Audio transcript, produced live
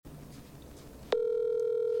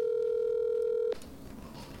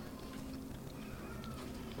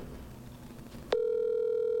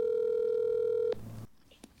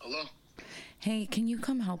Hey, can you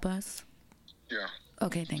come help us? Yeah.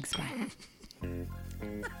 Okay, thanks. Bye.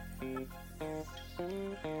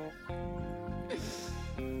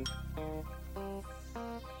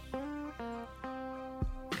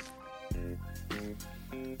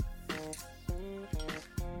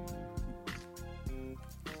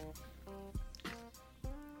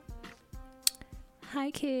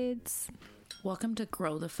 Hi, kids. Welcome to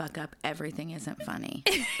Grow the Fuck Up. Everything isn't funny.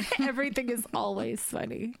 Everything is always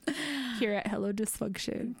funny here at Hello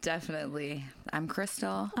Dysfunction. Definitely. I'm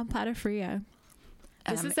Crystal. I'm Patafria.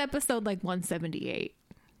 This is episode like 178.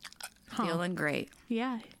 Feeling great.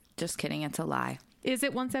 Yeah. Just kidding. It's a lie. Is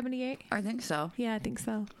it 178? I think so. Yeah, I think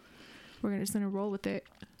so. We're just going to roll with it.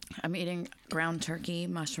 I'm eating ground turkey,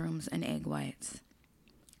 mushrooms, and egg whites.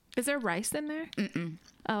 Is there rice in there? Mm-mm.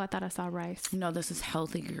 Oh, I thought I saw rice. No, this is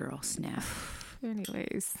healthy girl snack.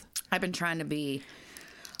 Anyways. I've been trying to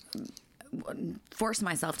force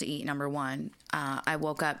myself to eat, number one. I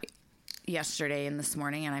woke up yesterday and this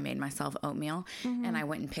morning and I made myself oatmeal and I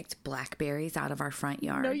went and picked blackberries out of our front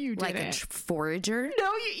yard. No, you like didn't. a forager.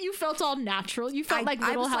 No, you felt all natural. You felt like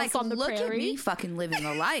Little House like, on the look Prairie. At me fucking living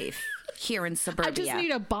the life here in suburbia. I just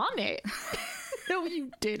need a bonnet. No,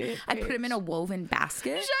 you didn't. I put them in a woven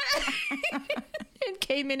basket. And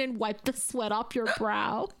came in and wiped the sweat off your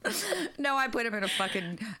brow. No, I put them in a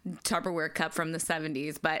fucking Tupperware cup from the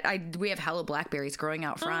 70s. But we have hella blackberries growing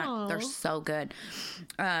out front. Oh. They're so good.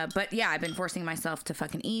 But yeah, I've been forcing myself to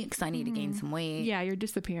fucking eat because I need to gain some weight. Yeah, you're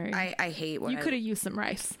disappearing. I hate what you could have used some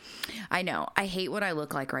rice. I know. I hate what I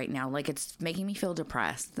look like right now. Like, it's making me feel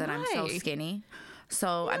depressed that I'm so Why? skinny.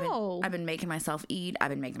 So No. I've been making myself eat.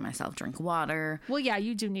 I've been making myself drink water. Well, yeah,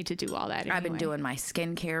 you do need to do all that anyway. I've been doing my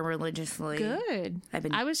skincare religiously. Good.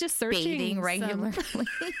 I was just searching. bathing regularly.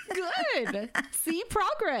 Good. See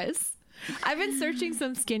progress. I've been searching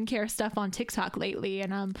some skincare stuff on TikTok lately,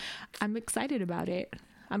 and I'm excited about it.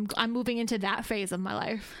 I'm moving into that phase of my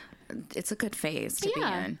life. It's a good phase to be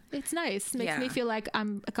in. It's nice. Makes Yeah. me feel like I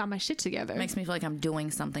got my shit together. Makes me feel like I'm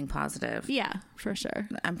doing something positive. Yeah, for sure.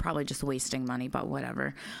 I'm probably just wasting money, but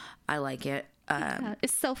whatever. I like it. Yeah,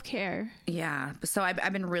 it's self-care. Yeah. So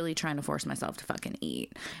I've been really trying to force myself to fucking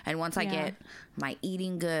eat. And once I get my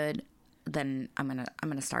eating good, then I'm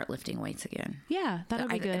gonna start lifting weights again. Yeah, that'll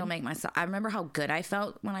be good. It'll make myself. I remember how good I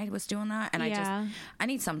felt when I was doing that, and I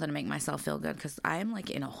need something to make myself feel good because I am like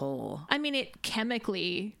in a hole. I mean, it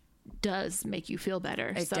chemically does make you feel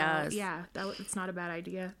better. It does. Yeah, it's not a bad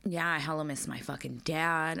idea. Yeah, I hella miss my fucking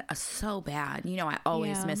dad so bad. You know, I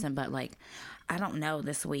always miss him, but like, I don't know,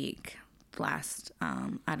 this week, last,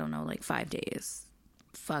 I don't know, like 5 days,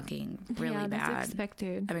 fucking really bad. That's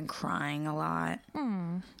expected. I've been crying a lot.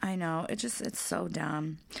 I know. It's so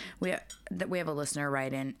dumb. We have a listener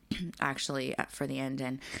write in actually for the end,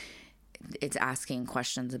 and it's asking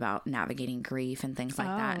questions about navigating grief and things like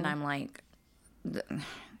that. And I'm like,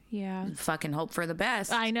 yeah, fucking hope for the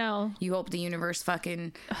best. I know. You hope the universe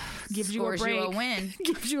fucking Gives you a scores break. you a win.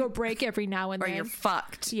 Gives you a break every now and Or then. you're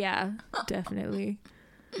fucked. Yeah, definitely.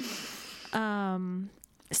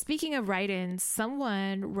 Speaking of write-ins,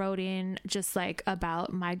 someone wrote in just like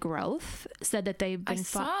about my growth, said that they've been I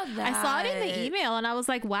saw it in the email, and I was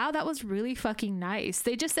like, wow, that was really fucking nice.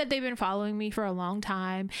 They just said they've been following me for a long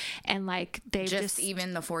time, and like they've just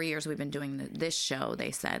even the 4 years we've been doing this show,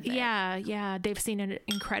 they said that. yeah, they've seen an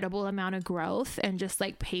incredible amount of growth and just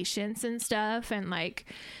like patience and stuff, and like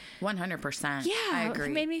 100%. yeah, I agree.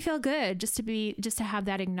 it made me feel good just to have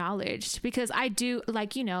that acknowledged, because I do,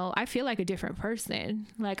 like, you know, I feel like a different person.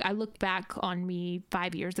 Like, I look back on me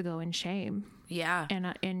 5 years ago in shame. Yeah.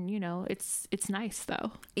 And you know, it's nice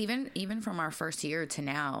though. Even from our first year to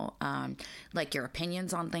now, like your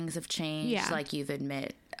opinions on things have changed. Yeah. Like you've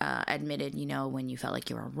admitted, you know, when you felt like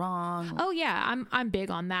you were wrong. Oh yeah, I'm big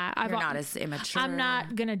on that. You're not as immature. I'm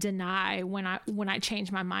not gonna deny when I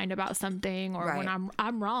change my mind about something, or when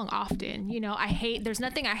I'm wrong often. You know, there's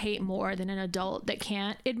nothing I hate more than an adult that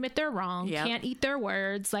can't admit they're wrong, can't eat their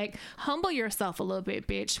words. Like, humble yourself a little bit,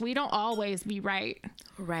 bitch. We don't always be right.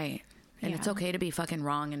 Right. And it's okay to be fucking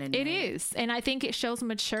wrong and admit it is. And I think it shows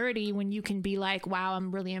maturity when you can be like, wow,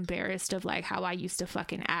 I'm really embarrassed of like how I used to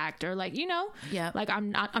fucking act, or like, you know, like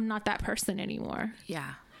I'm not that person anymore.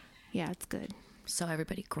 Yeah. Yeah, it's good. So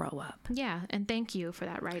everybody grow up. Yeah. And thank you for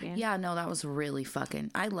that write-in. Yeah, no, that was really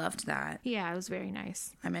fucking, I loved that. Yeah, it was very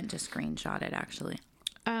nice. I meant to screenshot it actually.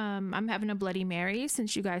 I'm having a Bloody Mary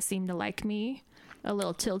since you guys seem to like me. A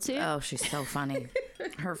little tilted. Oh, she's so funny.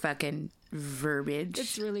 Her fucking verbiage.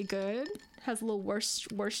 It's really good. Has a little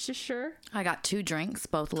Worcestershire. I got 2 drinks,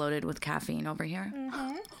 both loaded with caffeine over here.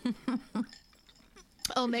 Mm-hmm.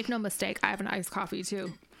 Oh, make no mistake, I have an iced coffee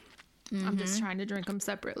too. I'm just trying to drink them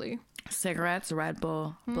separately. Cigarettes, Red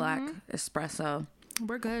Bull, black espresso.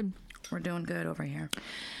 We're good. We're doing good over here.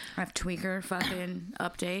 I have tweaker fucking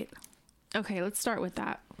update. Okay, let's start with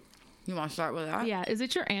that. You want to start with that? Yeah. Is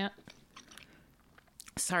it your aunt?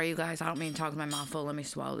 Sorry, you guys. I don't mean to talk with my mouth full. Let me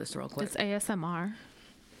swallow this real quick. It's ASMR.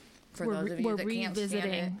 For those of you that can't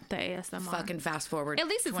stand it, the ASMR. fucking fast forward. At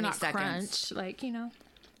least it's 20 not seconds. crunch. Like, you know.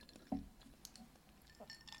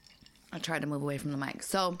 I tried to move away from the mic.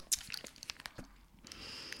 So,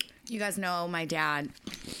 you guys know my dad.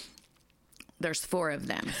 There's 4 of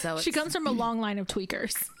them. So she comes from a long line of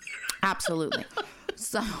tweakers. Absolutely.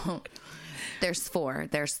 So, there's 4.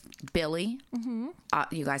 There's Billy.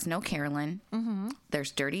 You guys know Carolyn.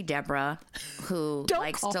 There's Dirty Deborah, who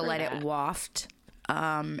likes to let it waft.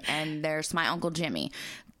 And there's my Uncle Jimmy,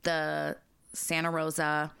 the Santa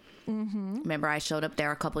Rosa. Remember, I showed up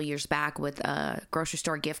there a couple years back with a grocery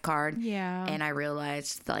store gift card. Yeah. And I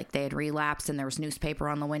realized like they had relapsed and there was newspaper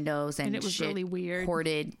on the windows and it was shit really weird.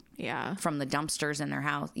 Hoarded Yeah. from the dumpsters in their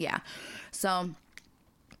house. Yeah. So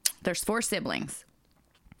there's 4 siblings.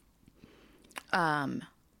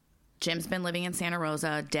 Jim's been living in Santa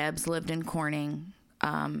Rosa. Deb's lived in Corning.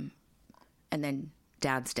 And then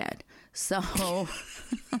Dad's dead. So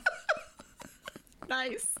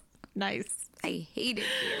Nice. I hate it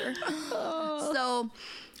here. So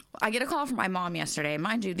I get a call from my mom yesterday.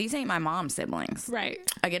 Mind you, these ain't my mom's siblings. Right.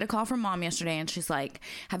 I get a call from mom yesterday and she's like,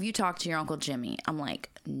 have you talked to your Uncle Jimmy? I'm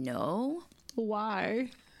like, no.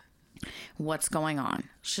 Why? What's going on?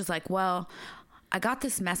 She's like, well, I got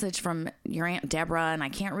this message from your Aunt Deborah and I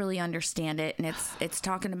can't really understand it. And it's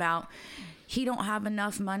talking about he don't have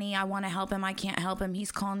enough money. I want to help him. I can't help him.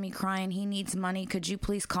 He's calling me crying. He needs money. Could you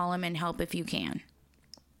please call him and help if you can?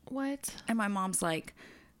 What? And my mom's like,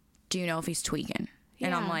 do you know if he's tweaking? Yeah.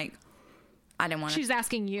 And I'm like, I didn't want to. She's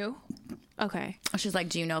asking you? Okay. She's like,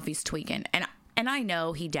 do you know if he's tweaking? And I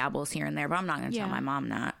know he dabbles here and there, but I'm not going to tell my mom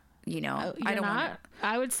that. You know, I don't want to.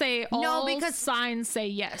 I would say because signs say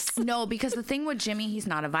yes. No, because the thing with Jimmy, he's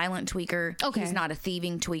not a violent tweaker. Okay. He's not a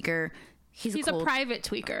thieving tweaker. He's a private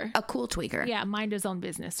tweaker. A cool tweaker. Yeah, mind his own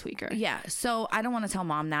business tweaker. Yeah. So I don't want to tell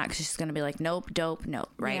mom that because she's going to be like, nope, dope, nope.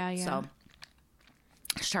 Right. Yeah. So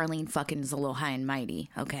Charlene fucking is a little high and mighty.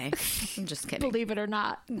 Okay. I'm just kidding. Believe it or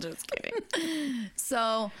not. I'm just kidding.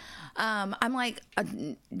 So I'm like,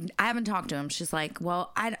 I haven't talked to him. She's like,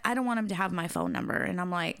 well, I don't want him to have my phone number. And I'm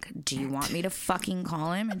like, do you want me to fucking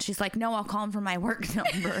call him? And she's like, no, I'll call him from my work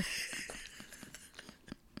number.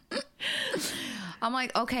 I'm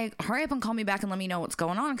like, okay, hurry up and call me back and let me know what's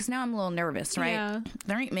going on. Because now I'm a little nervous, right? Yeah.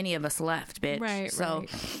 There ain't many of us left, bitch. Right, so,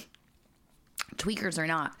 right. Tweakers or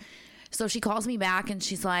not. So she calls me back and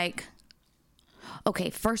she's like,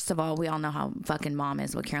 okay, first of all, we all know how fucking mom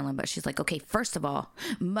is with Carolyn, but she's like, okay, first of all,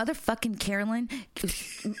 motherfucking Carolyn,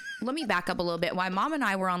 let me back up a little bit. While mom and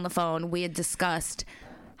I were on the phone, we had discussed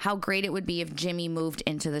how great it would be if Jimmy moved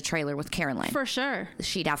into the trailer with Carolyn. For sure.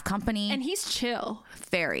 She'd have company. And he's chill.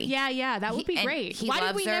 Very. Yeah, that would be great. Why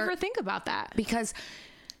did we never think about that? Because,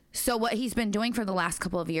 so what he's been doing for the last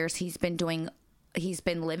couple of years, he's been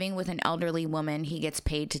living with an elderly woman he gets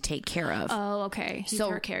paid to take care of. Oh, okay. He's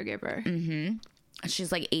her caregiver. Mm-hmm.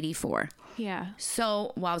 She's like 84. Yeah.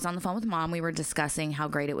 So while I was on the phone with mom, we were discussing how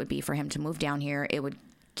great it would be for him to move down here. It would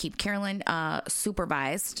keep Carolyn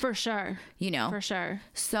supervised. For sure. You know. For sure.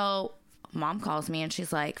 So mom calls me and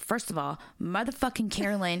she's like, first of all, motherfucking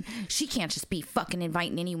Carolyn, she can't just be fucking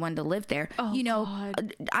inviting anyone to live there. Oh, you know,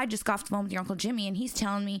 God. I just got off the phone with your Uncle Jimmy and he's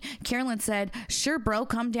telling me, Carolyn said, sure, bro,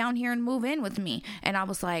 come down here and move in with me. And I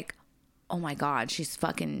was like, oh my God, she's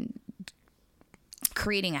fucking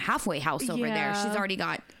creating a halfway house over there. She's already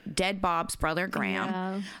got dead Bob's brother,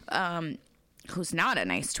 Graham. Who's not a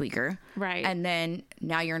nice tweaker. Right. And then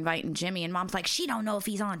now you're inviting Jimmy and mom's like, she don't know if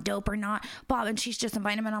he's on dope or not, Bob, and she's just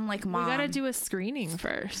inviting him. And I'm like, mom, we got to do a screening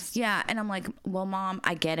first. Yeah. And I'm like, well, mom,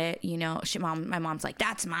 I get it. You know, my mom's like,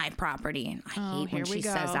 that's my property. And I hate when she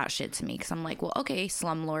says that shit to me. Cause I'm like, well, okay,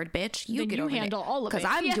 slumlord bitch, you get over it. Handle all of it. Cause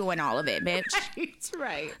I'm doing all of it, bitch.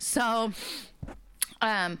 Right. So,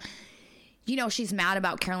 you know, she's mad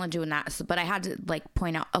about Carolyn doing that. So, but I had to like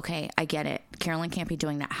point out, okay, I get it. Carolyn can't be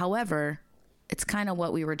doing that. However, it's kind of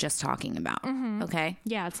what we were just talking about. Mm-hmm. Okay.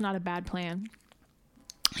 Yeah. It's not a bad plan.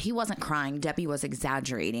 He wasn't crying. Debbie was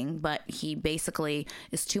exaggerating, but he basically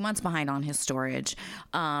is 2 months behind on his storage.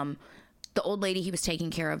 the old lady he was taking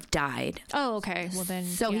care of died. Oh, okay. Well then,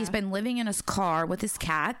 so he's been living in his car with his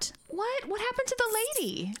cat. What happened to the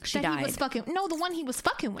lady? She died. He was the one he was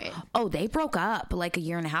fucking with. Oh, they broke up like a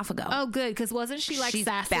year and a half ago. Oh, good, because wasn't she like She's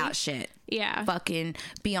sassy? batshit. Yeah. Fucking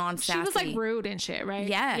beyond sassy. She was like rude and shit, right?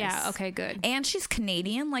 Yes. Yeah. Okay. Good. And she's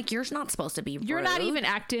Canadian. Like, you're not supposed to be rude. You're not even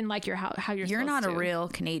acting like how you're. You're not a real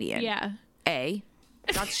Canadian. Yeah.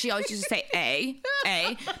 She always used to say A.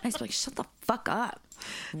 And I was like, shut the fuck up,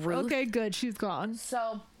 Ruth. Okay, good. She's gone.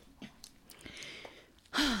 So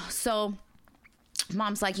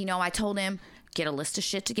mom's like, I told him, get a list of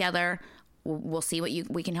shit together. We'll see what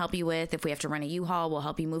we can help you with. If we have to rent a U-Haul, we'll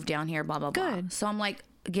help you move down here, blah, blah, blah. Good. So I'm like,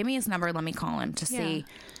 give me his number. Let me call him to see.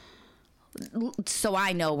 So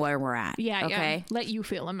I know where we're at. Yeah. Okay. Yeah. Let you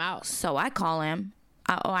feel him out. So I call him.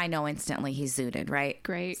 I know instantly he's zooted, right?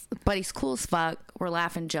 Great. But he's cool as fuck. We're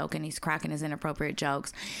laughing, joking. He's cracking his inappropriate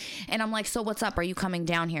jokes. And I'm like, so what's up? Are you coming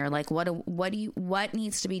down here? Like, what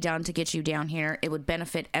needs to be done to get you down here? It would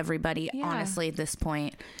benefit everybody, honestly, at this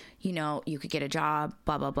point. You could get a job,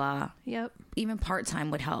 blah, blah, blah. Yep. Even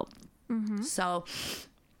part-time would help. Mm-hmm. So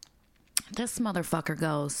this motherfucker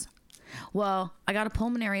goes, well, I got a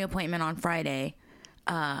pulmonary appointment on Friday.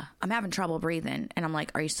 I'm having trouble breathing. And I'm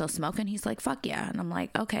like, are you still smoking? He's like, fuck yeah. And I'm like,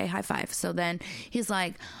 okay, high five. So then he's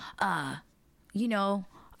like, I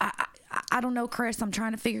don't know, Chris, I'm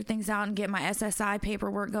trying to figure things out and get my SSI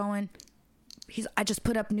paperwork going. I just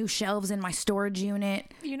put up new shelves in my storage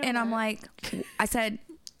unit. And I'm like, I said,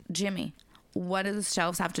 Jimmy, what do the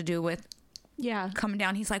shelves have to do with coming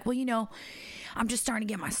down? He's like, well, I'm just starting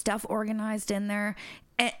to get my stuff organized in there.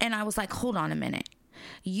 And I was like, hold on a minute.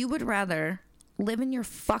 You would rather live in your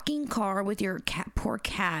fucking car with your poor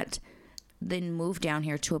cat than move down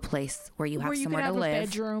here to a place where you have somewhere to live. A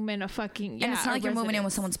bedroom and a fucking and it's not like you're moving in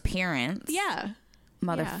with someone's parents. Yeah,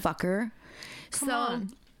 motherfucker. Come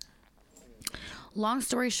on. Long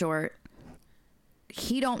story short,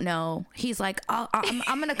 he don't know. He's like,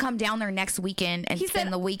 I'm gonna come down there next weekend and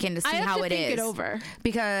spend the weekend to see how it is. Think it over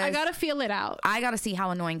because I gotta feel it out. I gotta see how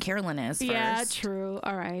annoying Carolyn is first. Yeah, true.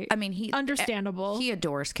 All right. I mean, understandable. He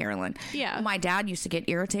adores Carolyn. Yeah. My dad used to get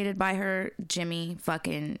irritated by her. Jimmy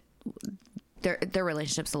fucking their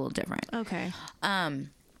relationship's a little different. Okay.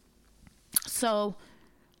 So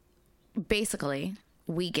basically,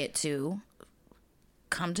 we get to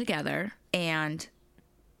come together and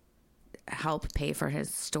help pay for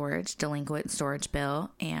his delinquent storage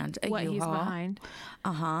bill and a what U-Haul. He's behind.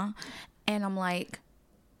 And I'm like,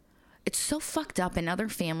 it's so fucked up in other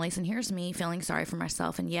families. And here's me feeling sorry for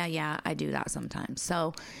myself. And yeah, I do that sometimes.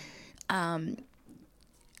 So,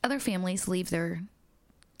 other families leave their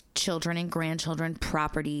children and grandchildren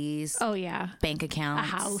properties. Oh yeah. Bank accounts.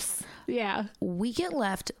 A house. Yeah. We get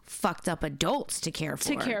left fucked up adults to care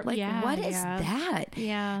for. Like, what is that?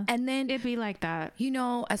 Yeah. And then it'd be like that.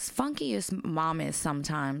 As funky as mom is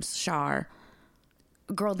sometimes, Shar,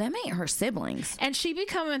 girl, them ain't her siblings. And she be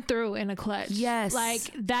coming through in a clutch. Yes. Like,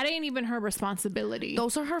 that ain't even her responsibility.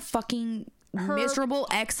 Those are her fucking miserable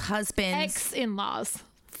ex-husbands. Ex-in-laws.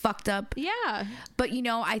 Fucked up. Yeah. But,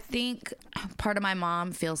 I think part of my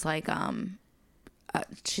mom feels like,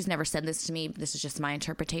 she's never said this to me. This is just my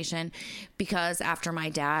interpretation. Because after my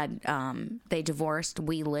dad, they divorced,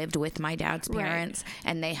 we lived with my dad's parents,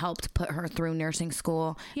 and they helped put her through nursing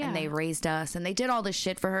school, and they raised us, and they did all this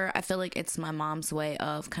shit for her. I feel like it's my mom's way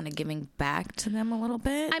of kind of giving back to them a little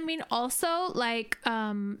bit. I mean, also, like,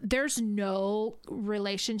 there's no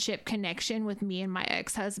relationship connection with me and my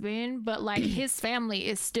ex-husband, but, like, his family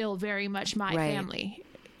is still very much my family.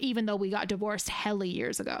 Even though we got divorced hella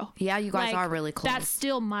years ago. Yeah, you guys are really close. That's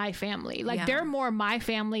still my family. Like, they're more my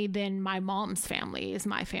family than my mom's family is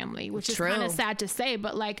my family, which is kind of sad to say.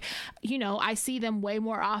 But, like, I see them way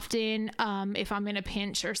more often if I'm in a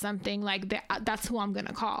pinch or something. Like, that's who I'm going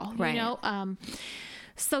to call, you know?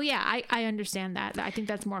 So, yeah, I understand that. I think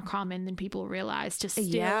that's more common than people realize. Just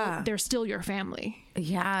still, they're still your family.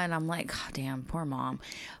 Yeah, and I'm like, oh, damn, poor mom.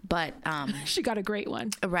 But she got a great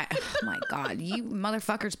one. Right. Oh, my God. You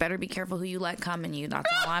motherfuckers better be careful who you let come in you.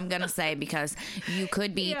 That's all I'm going to say, because you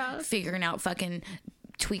could be figuring out fucking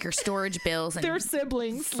tweaker storage bills and their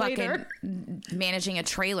siblings fucking later. Managing a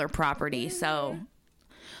trailer property. So,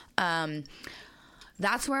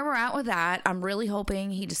 that's where we're at with that. I'm really hoping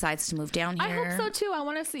he decides to move down here. I hope so too. I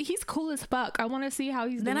want to see. He's cool as fuck. I want to see how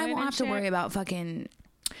he's doing. Then I won't have to worry about fucking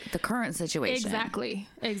the current situation.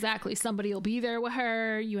 Exactly. Somebody will be there with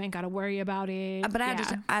her. You ain't got to worry about it. But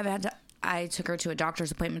I took her to a doctor's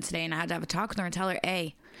appointment today, and I had to have a talk with her and tell her,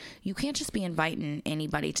 hey, you can't just be inviting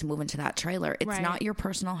anybody to move into that trailer. It's not your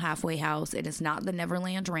personal halfway house. It is not the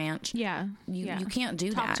Neverland Ranch. Yeah. You can't do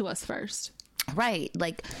that. Talk to us first. Right.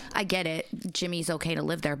 Like, I get it. Jimmy's okay to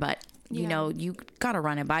live there, but you know, you got to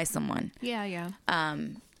run it by someone. Yeah.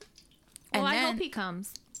 And well, I hope he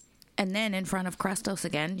comes. And then in front of Krestos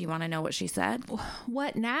again, do you want to know what she said?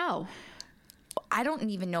 What now? I don't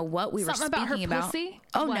even know what we were speaking about. Something about her pussy?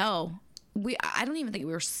 Oh, what? No. I don't even think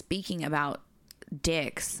we were speaking about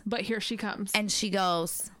dicks. But here she comes. And she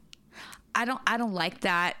goes, I don't like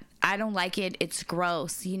that. I don't like it. It's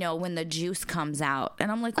gross, you know, when the juice comes out.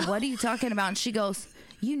 And I'm like, what are you talking about? And she goes,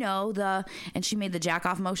 you know, and she made the jack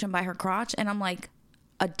off motion by her crotch. And I'm like,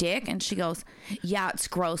 a dick? And she goes, yeah, it's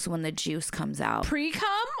gross when the juice comes out.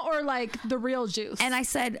 Pre-cum or like the real juice? And I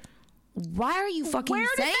said, why are you fucking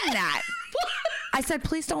saying that? I said,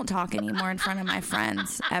 please don't talk anymore in front of my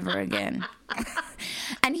friends ever again.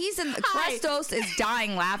 And he's in the Krestos is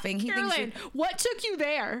dying laughing. He Carolyn, thinks what took you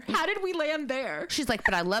there? How did we land there? She's like,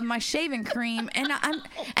 but I love my shaving cream,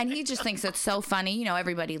 and he just thinks it's so funny. You know,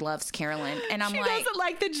 everybody loves Carolyn, and I'm she doesn't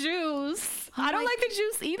like the juice. I don't like the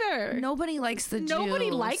juice either. Nobody likes the juice.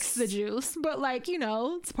 Nobody likes the juice, but like, you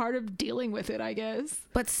know, it's part of dealing with it, I guess.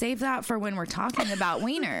 But save that for when we're talking about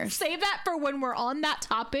wieners. Save that for when we're on that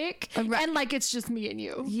topic, and like it's just me and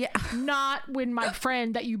you. Yeah, not when my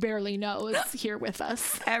friend that you barely know is here with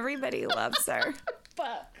us. Everybody loves her.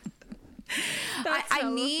 But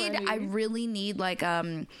I really need like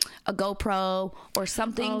a GoPro or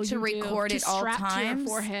something to record at all times. To your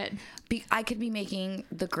forehead. I could be making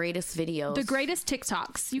the greatest videos. The greatest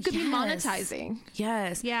TikToks. You could be monetizing.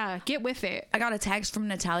 Yes. Yeah, get with it. I got a text from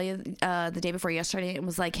Natalia the day before yesterday. It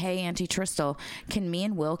was like, hey, Auntie Tristel, can me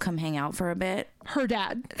and Will come hang out for a bit? Her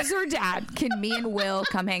dad. It's her dad. Can me and Will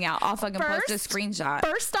come hang out? I'll fucking post a screenshot.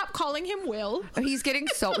 First, stop calling him Will. He's getting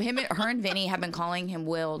her and Vinny have been calling him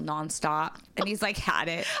Will nonstop. And he's like, had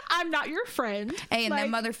it. I'm not your friend. Hey, and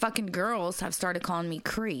then motherfucking girls have started calling me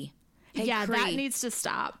Cree. Hey, yeah, Cree. that needs to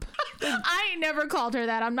stop. I ain't never called her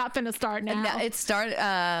that. I'm not finna start now. It started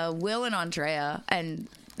Will and Andrea and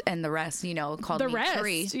the rest, you know, called me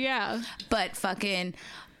Cree. Yeah. But fucking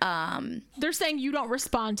they're saying you don't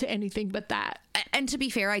respond to anything but that. And to be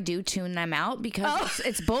fair, I do tune them out because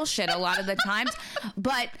it's bullshit a lot of the times.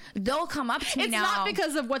 But they'll come up to me now. It's not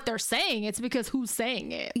because of what they're saying. It's because who's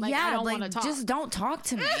saying it. Like, I don't want to talk. Just don't talk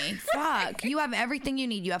to me. Fuck. You have everything you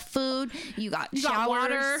need. You have food. You got showers. Got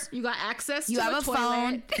water. You got access to a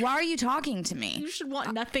phone. Why are you talking to me? You should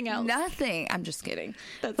want nothing else. Nothing. I'm just kidding.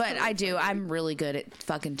 But I do. I'm really good at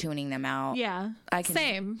fucking tuning them out. Yeah.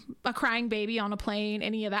 Same. A crying baby on a plane,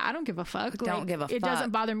 any of that. I don't give a fuck. Don't give a fuck. It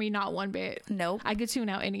doesn't bother me not one bit. Nope. I could tune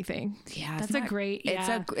out anything. Yeah. That's a great.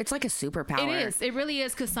 Yeah. It's like a superpower. It is. It really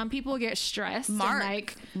is, because some people get stressed.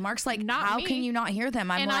 Mark's like, how can you not hear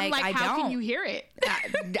them? I'm like, I don't. How can you hear it?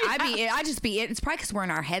 I just be it. It's probably because we're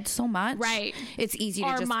in our heads so much. Right. It's easy to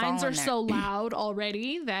our just minds are so loud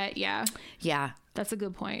already that yeah. That's a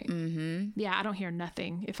good point. Mm-hmm. Yeah, I don't hear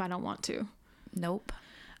nothing if I don't want to. Nope.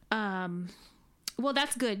 Well,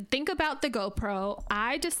 that's good. Think about the GoPro.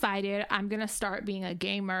 I decided I'm going to start being a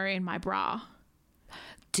gamer in my bra.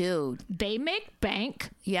 Dude. They make bank.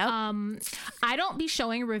 Yep. I don't be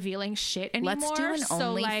showing revealing shit anymore. Let's do an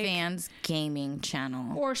OnlyFans gaming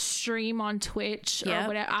channel. Or stream on Twitch or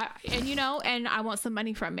whatever. And I want some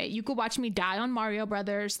money from it. You could watch me die on Mario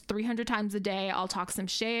Brothers 300 times a day. I'll talk some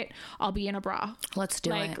shit. I'll be in a bra. Let's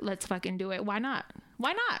do it. Let's fucking do it. Why not?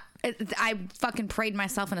 Why not? I fucking prayed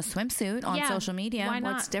myself in a swimsuit on social media. Why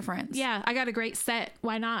not? What's the difference? Yeah, I got a great set.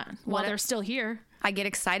 Why not? While they're still here. I get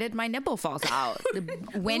excited, my nipple falls out.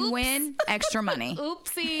 Win-win, extra money.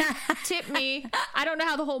 Oopsie, tip me. I don't know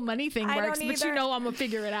how the whole money thing works, but you know I'm gonna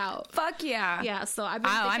figure it out. Fuck yeah. Yeah, so I've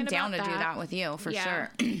been thinking I'm down about to do that with you for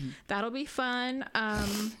sure. That'll be fun.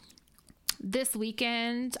 This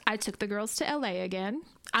weekend, I took the girls to LA again.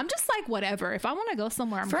 I'm just like, whatever. If I want to go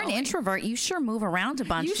somewhere, I'm going. For an introvert, you sure move around a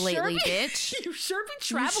bunch lately, bitch. You sure be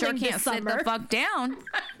traveling. You sure can't sit the fuck down.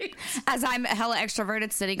 Right. As I'm hella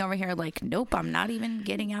extroverted, sitting over here like, nope, I'm not even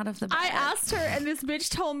getting out of the bed. I asked her, and this bitch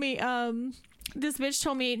told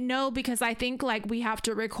me no, because I think like we have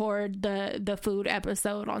to record the food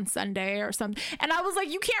episode on Sunday or something. And I was like,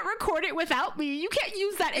 you can't record it without me. You can't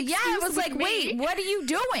use that excuse. Yeah, I was like, wait, what are you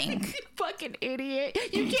doing? Fucking idiot.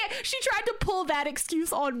 You can't. She tried to pull that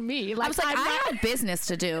excuse on me. Like, I was like, I have business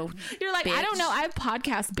to do. You're like, bitch. I don't know. I have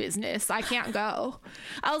podcast business. I can't go.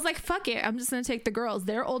 I was like, fuck it. I'm just going to take the girls.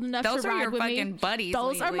 They're old enough to ride with me. Those are your fucking buddies.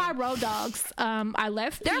 Those are my road dogs. I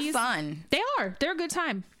left. They're fun. They are. They're a good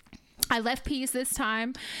time. I left Peace this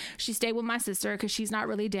time. She stayed with my sister because she's not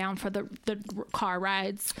really down for the car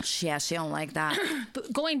rides. Yeah, she don't like that.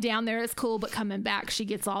 But going down there is cool, but coming back, she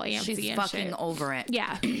gets all antsy. She's and fucking shit. over it.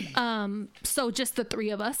 Yeah. So just the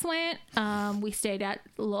three of us went. We stayed at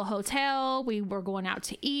a little hotel. We were going out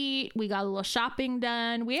to eat. We got a little shopping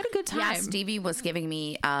done. We had a good time. Yeah, Stevie was giving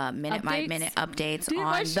me minute by minute updates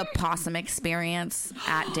on the possum experience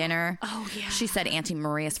at dinner. Oh, yeah. She said Auntie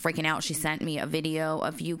Maria's freaking out. She sent me a video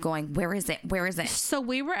of you going, where is it? Where is it? So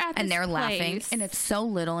we were at this and they're place. Laughing. And it's so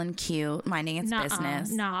little and cute, minding its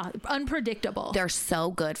business. Nah, unpredictable. They're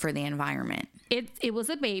so good for the environment. It was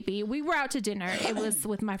a baby. We were out to dinner. It was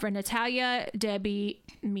with my friend Natalia, Debbie,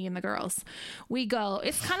 me, and the girls. We go.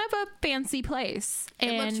 It's kind of a fancy place.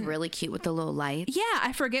 It looks really cute with the little lights. Yeah,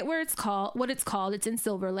 I forget what it's called. It's in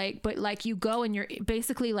Silver Lake, but like you go and you're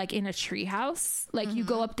basically like in a tree house. Like you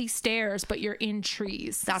go up these stairs, but you're in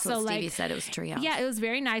trees. That's what Stevie said. It was tree house. Yeah, it was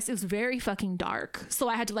very nice. It was very fucking dark. So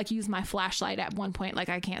I had to like use my flashlight at one point. Like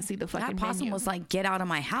I can't see the fucking That possum menu. was like, get out of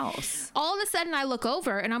my house. All of a sudden I look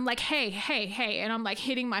over and I'm like, hey. And I'm like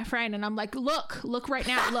hitting my friend and I'm like, look right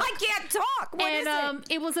now. Look. I can't talk. What is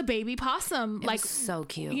it? It was a baby possum. It was so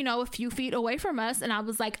cute. You know, a few feet away from us. And I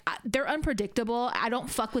was like, they're unpredictable. I don't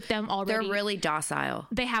fuck with them already. They're really docile.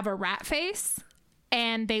 They have a rat face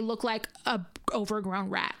and they look like a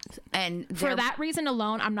overgrown rat. And for that reason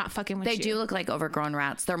alone, I'm not fucking with you. They do look like overgrown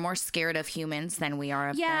rats. They're more scared of humans than we are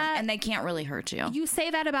of them. And they can't really hurt you. You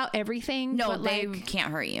say that about everything. No, they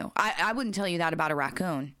can't hurt you. I wouldn't tell you that about a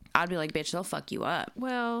raccoon. I'd be like, bitch, they'll fuck you up.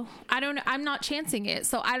 Well, I don't know. I'm not chancing it.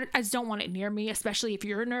 So I just don't want it near me, especially if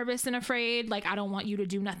you're nervous and afraid. Like, I don't want you to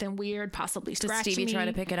do nothing weird, possibly scratch me. Did Stevie try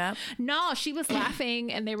to pick it up? No, she was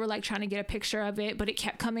laughing and they were like trying to get a picture of it, but it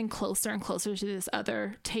kept coming closer and closer to this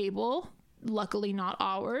other table. Luckily not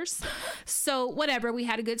ours. So whatever, we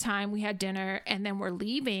had a good time. We had dinner and then we're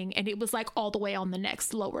leaving and it was like all the way on the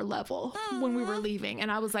next lower level when we were leaving.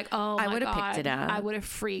 And I was like, oh my God. I would have picked it up. I would have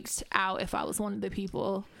freaked out if I was one of the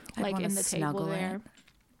people like in the table there.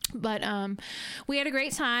 But we had a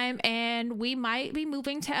great time and we might be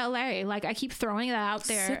moving to LA. Like I keep throwing that out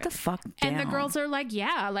there. Sit the fuck down. And the girls are like,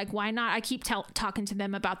 yeah, like why not? I keep talking to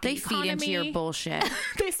them about the economy. They feed into your bullshit.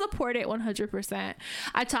 They support it 100%.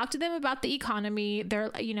 I talked to them about the economy.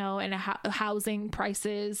 They're, you know, and housing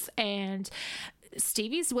prices and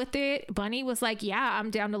Stevie's with it. Bunny was like, yeah,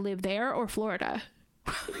 I'm down to live there or Florida.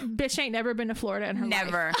 Bitch ain't never been to Florida in her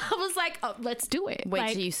life. I was like, oh, let's do it.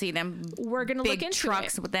 Wait till you see them. We're gonna big look into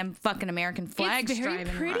trucks with them fucking American flags. It's very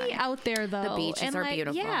pretty out there, though. The beaches are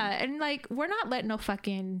beautiful. Yeah, and like we're not letting no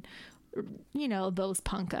fucking, you know, those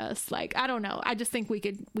punk us. Like I don't know. I just think we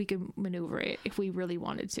could maneuver it if we really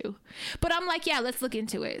wanted to. But I'm like, yeah, let's look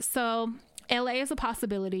into it. So. LA is a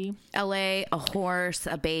possibility. LA, a horse,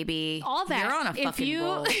 a baby. All that. You're on a fucking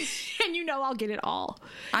roll. And you know I'll get it all.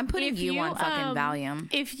 I'm putting you on fucking Valium.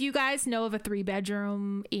 If you guys know of a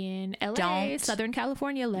 3-bedroom in LA, Southern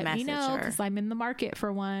California, let me know because I'm in the market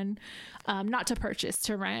for one. Not to purchase,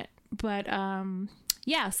 to rent. But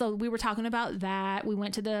yeah, so we were talking about that. We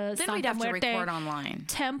went to the then we'd have to record online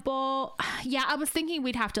temple. Yeah, I was thinking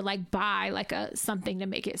we'd have to like buy like something to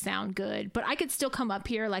make it sound good, but I could still come up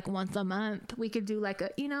here like once a month. We could do like a,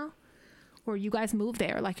 you know, or you guys move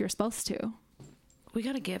there like you're supposed to. We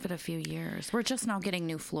got to give it a few years. We're just now getting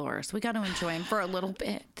new floors. We got to enjoy them for a little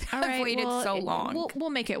bit. All right, I've waited so long. We'll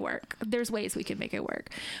make it work. There's ways we can make it work,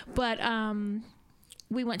 but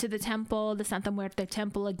we went to the temple, the Santa Muerte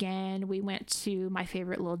temple again. We went to my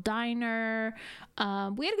favorite little diner.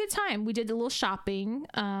 We had a good time. We did a little shopping.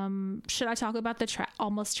 Should I talk about the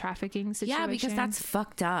almost trafficking situation? Yeah, because that's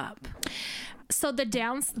fucked up. So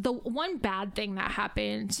the one bad thing that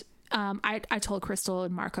happened, I told Crystal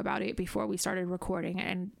and Mark about it before we started recording,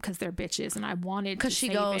 and because they're bitches, and I wanted to she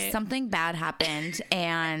goes, something bad happened,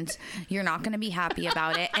 and you're not going to be happy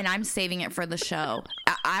about it, and I'm saving it for the show.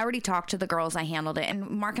 I already talked to the girls. I handled it, and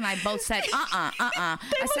Mark and I both said, I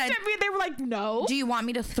said, they were like, no. Do you want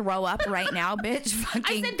me to throw up right now, bitch?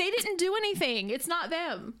 I said they didn't do anything. It's not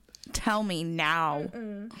them. Tell me now.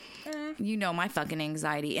 You know my fucking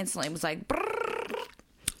anxiety instantly was like. Brrr.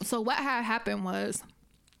 So what had happened was,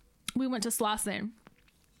 we went to Slauson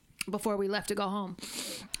before we left to go home.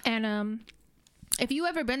 And if you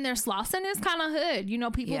ever been there, Slauson is kind of hood. You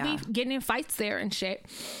know, people be getting in fights there and shit.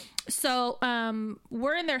 So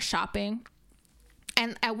we're in there shopping.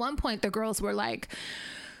 And at one point, the girls were like,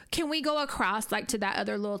 can we go across like to that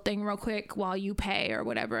other little thing real quick while you pay or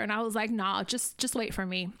whatever? And I was like, nah, just wait for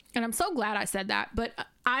me. And I'm so glad I said that. But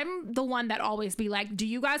I'm the one that always be like, do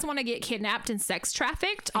you guys want to get kidnapped and sex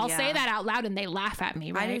trafficked? I'll say that out loud and they laugh at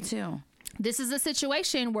me, right? I do too. this is a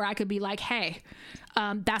situation where I could be like, hey,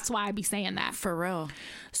 that's why I be saying that. For real.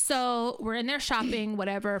 So we're in there shopping,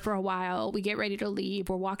 whatever, for a while. We get ready to leave.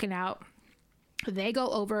 We're walking out. They go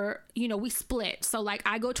over, you know, we split. So like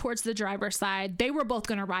I go towards the driver's side. They were both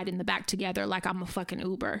going to ride in the back together like I'm a fucking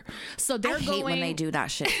Uber. So they're going. I hate when they do that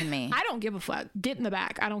shit to me. I don't give a fuck. Get in the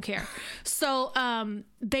back. I don't care. So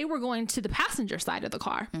they were going to the passenger side of the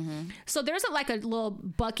car. Mm-hmm. So there's a little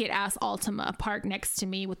bucket ass Altima parked next to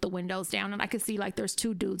me with the windows down. And I could see like there's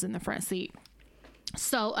 2 dudes in the front seat.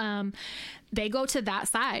 So they go to that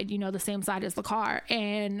side, you know, the same side as the car.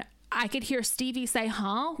 And I could hear Stevie say,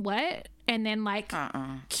 huh, what? And then like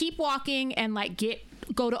keep walking and like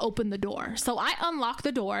go to open the door. So I unlock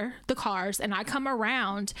the cars, and I come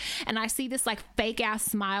around and I see this like fake ass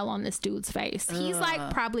smile on this dude's face. He's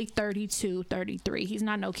like probably 32, 33. He's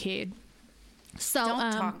not no kid. So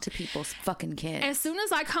don't talk to people's fucking kids. As soon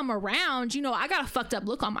as I come around, you know, I got a fucked up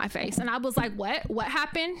look on my face, and I was like, what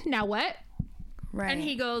happened? Now what? Right. And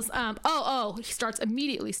he goes, he starts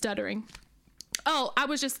immediately stuttering. I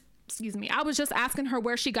was just asking her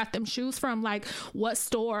where she got them shoes from, like what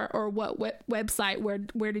store or what website,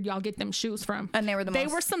 where did y'all get them shoes from? And they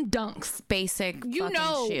were some Dunks. Basic you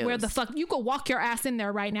know shoes. Where the fuck you could walk your ass in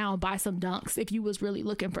there right now and buy some Dunks if you was really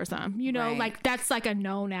looking for some, you know, right. Like that's like a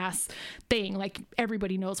known ass thing. Like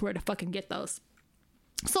everybody knows where to fucking get those.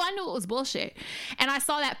 So I knew it was bullshit. And I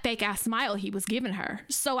saw that fake ass smile he was giving her.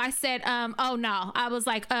 So I said, oh no. I was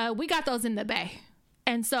like, we got those in the bay.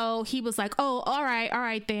 And so he was like, oh, all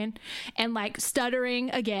right then. And like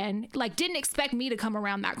stuttering again, like didn't expect me to come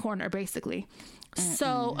around that corner basically.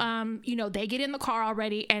 So, you know, they get in the car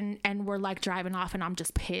already and we're like driving off, and I'm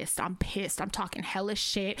just pissed. I'm talking hellish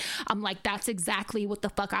shit. I'm like, that's exactly what the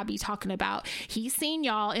fuck I be talking about. He's seen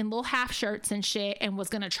y'all in little half shirts and shit and was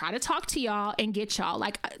going to try to talk to y'all and get y'all.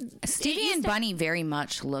 Like Stevie and Bunny very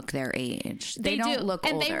much look their age. They don't look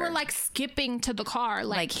older. And they were like skipping to the car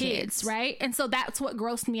like kids, right? And so that's what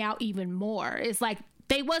grossed me out even more is like,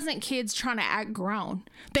 they wasn't kids trying to act grown.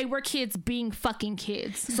 They were kids being fucking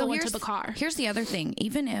kids going to the car. Here's the other thing.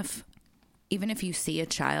 Even if you see a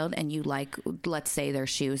child and you like, let's say their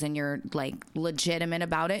shoes and you're like legitimate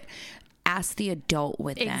about it, ask the adult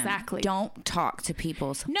with them. Exactly. Don't talk to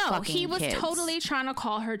people's fucking he was kids. Totally trying to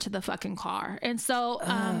call her to the fucking car. And so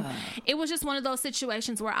it was just one of those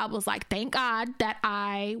situations where I was like, thank God that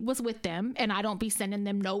I was with them and I don't be sending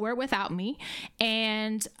them nowhere without me.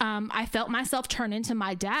 And I felt myself turn into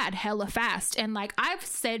my dad hella fast. And like I've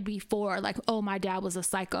said before, like, oh, my dad was a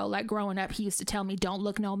psycho. Like growing up, he used to tell me, don't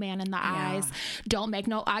look no man in the eyes. Don't make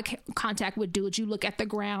no eye contact with dudes. You look at the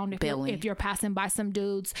ground if you're passing by some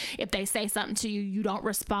dudes. If they say something to you, you don't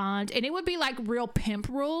respond. And it would be like real pimp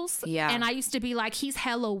rules. Yeah. And I used to be like, he's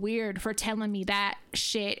hella weird for telling me that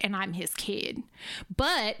shit and I'm his kid.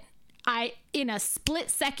 But in a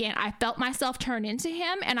split second, I felt myself turn into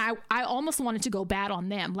him, and I almost wanted to go bad on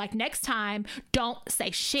them. Like, next time, don't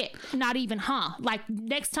say shit. Not even, huh? Like,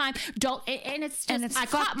 next time, don't. And it's just, I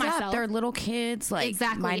caught myself. Up. They're little kids, like,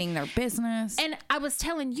 minding their business. And I was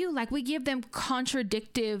telling you, like, we give them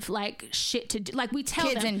contradictive, like, shit to do. Like, we tell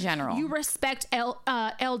kids them, in general, you respect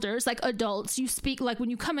elders, like adults. You speak, like, when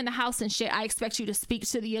you come in the house and shit, I expect you to speak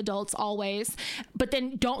to the adults always, but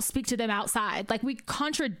then don't speak to them outside. Like, we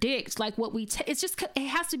contradict, like, what we it's just, it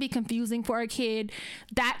has to be confusing for a kid.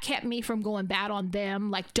 That kept me from going bad on them.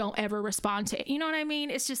 Like, don't ever respond to, you know what I mean?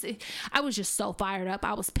 It's just, I was just so fired up.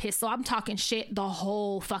 I was pissed. So I'm talking shit the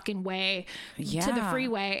whole fucking way to the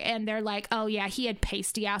freeway. And they're like, oh yeah, he had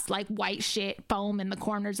pasty ass, like, white shit foam in the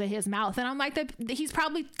corners of his mouth. And I'm like, he's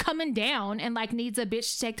probably coming down and like needs a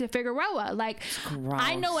bitch to take to Figueroa. Like,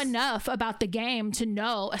 I know enough about the game to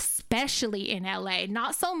know, especially in LA,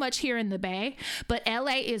 not so much here in the Bay, but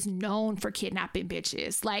LA is known for kidnapping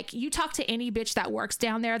bitches. Like, you talk to any bitch that works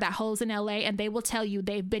down there, that hoes in LA, and they will tell you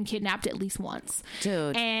they've been kidnapped at least once.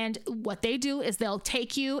 Dude. And what they do is they'll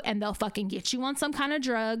take you and they'll fucking get you on some kind of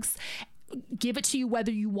drugs, give it to you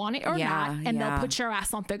whether you want it or not, and they'll put your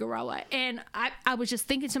ass on Figueroa. And I was just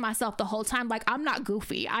thinking to myself the whole time, like, I'm not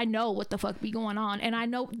goofy. I know what the fuck be going on, and I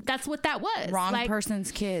know that's what that was. Wrong like,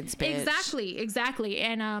 person's kids, bitch. Exactly.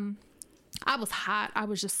 And I was hot. I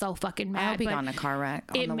was just so fucking mad. I hope he got in a car wreck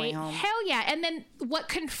on the way home. Hell yeah. And then what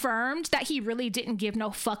confirmed that he really didn't give no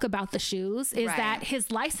fuck about the shoes is that his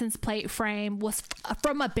license plate frame was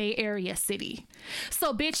from a Bay Area city.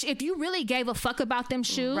 So, bitch, if you really gave a fuck about them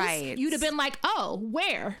shoes, you'd have been like, oh,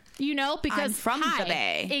 where? You know, because I'm from the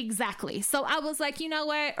Bay. Exactly. So I was like, you know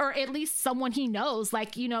what? Or at least someone he knows,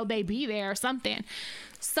 like, you know, they be there or something.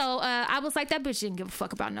 So I was like, that bitch didn't give a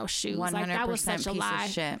fuck about no shoes. 100% like, that was such a piece lie. Of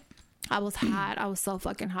shit. I was hot. I was so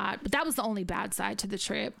fucking hot. But that was the only bad side to the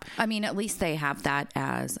trip. I mean, at least they have that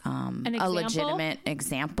as a legitimate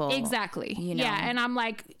example. Exactly. You know? Yeah. And I'm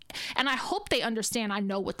like, and I hope they understand I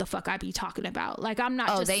know what the fuck I be talking about. Like, I'm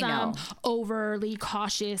not just some overly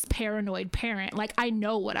cautious, paranoid parent. Like, I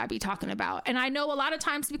know what I be talking about. And I know a lot of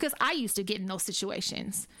times because I used to get in those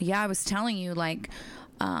situations. Yeah, I was telling you, like,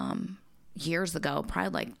 years ago,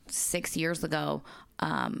 probably like 6 years ago,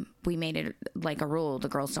 we made it like a rule. The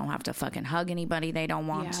girls don't have to fucking hug anybody they don't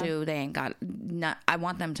want to. They ain't got I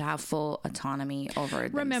want them to have full autonomy over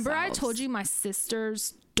it. Remember themselves. I told you my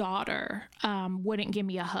sister's daughter wouldn't give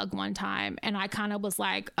me a hug one time, and I kind of was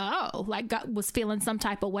like, was feeling some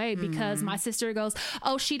type of way because my sister goes,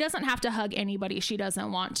 oh, she doesn't have to hug anybody she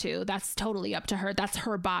doesn't want to. That's totally up to her. That's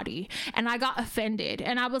her body. And I got offended,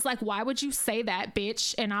 and I was like, why would you say that,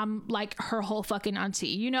 bitch? And I'm like her whole fucking auntie,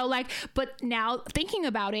 you know, like, but now thinking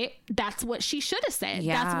about it, that's what she should have said.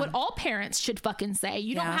 Yeah. That's what all parents should fucking say.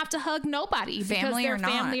 You don't have to hug nobody, family because they're or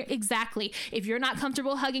family. Not. Exactly. If you're not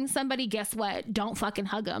comfortable hugging somebody, guess what? Don't fucking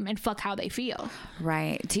hug them and fuck how they feel.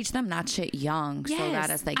 Right. Teach them that shit young, so that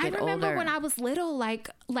as they get older. I remember when I was little, like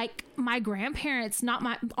my grandparents,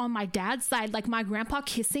 on my dad's side, like my grandpa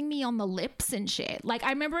kissing me on the lips and shit. Like I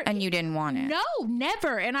remember, and you didn't want it. No,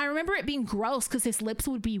 never. And I remember it being gross because his lips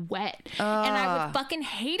would be wet, and I would fucking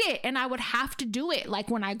hate it, and I would have to do it like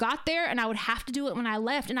when I got there, and I would have to do it when I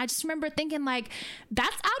left. And I just remember thinking, like,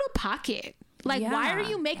 that's out of pocket. Like, why are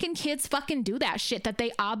you making kids fucking do that shit that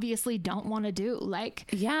they obviously don't want to do? Like,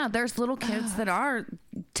 yeah, there's little kids that are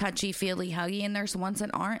touchy feely huggy, and there's ones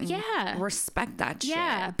that aren't. And respect that shit.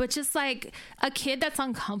 Yeah, but just like a kid that's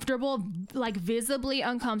uncomfortable, like visibly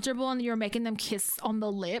uncomfortable, and you're making them kiss on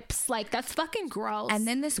the lips, like that's fucking gross. And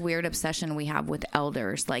then this weird obsession we have with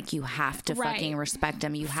elders, like you have to fucking respect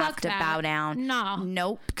them. You have to bow down. No,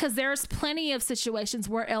 nope. Because there's plenty of situations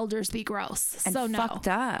where elders be gross. And so no, fucked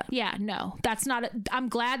up. Yeah, no. That's not I'm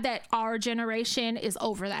glad that our generation is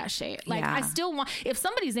over that shit. Like I still want, if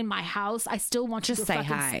somebody's in my house, I still want you to fucking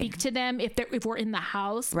hi. Speak to them if we're in the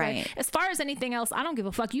house. Right. But as far as anything else, I don't give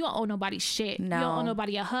a fuck. You don't owe nobody shit. No. You don't owe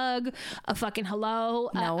nobody a hug, a fucking hello,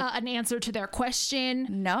 an answer to their question.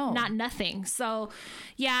 No. Not nothing. So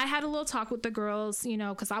yeah, I had a little talk with the girls, you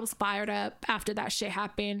know, because I was fired up after that shit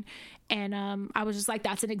happened. And I was just like,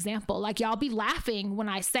 that's an example. Like, y'all be laughing when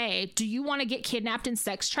I say, do you want to get kidnapped and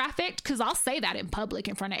sex trafficked? Because I'll say that in public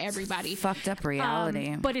in front of everybody. Fucked up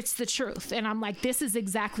reality. But it's the truth. And I'm like, this is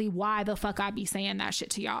exactly why the fuck I be saying that shit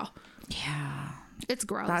to y'all. Yeah. It's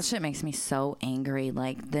gross. That shit makes me so angry.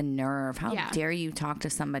 Like, the nerve. How dare you talk to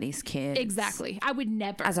somebody's kids? Exactly. I would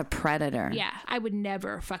never. As a predator. Yeah. I would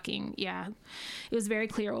never fucking, It was very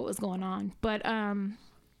clear what was going on. But,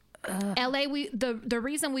 LA, the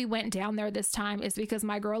reason we went down there this time is because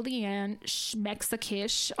my girl Leanne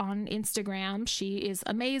Mexikish on Instagram, she is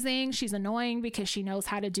amazing. She's annoying because she knows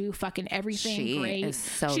how to do fucking everything great. Is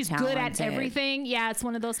so she's talented. Good at everything. Yeah, it's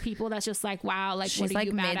one of those people that's just like, wow, like she's what are like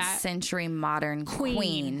you mad at? mid-century modern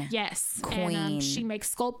queen. Yes, queen. And she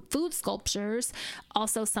makes food sculptures,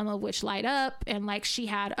 also some of which light up. And like she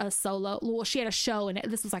had a show, and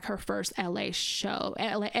this was like her first LA show,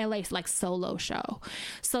 LA like solo show.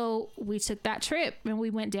 So we took that trip and we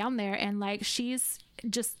went down there, and like she's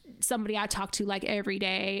just somebody I talk to like every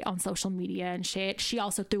day on social media and shit. She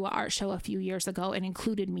also threw an art show a few years ago and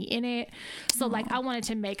included me in it. So like I wanted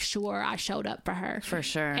to make sure I showed up for her. For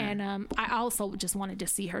sure. And I also just wanted to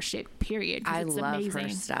see her shit, period. I love amazing. Her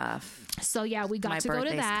stuff. So yeah, we got to go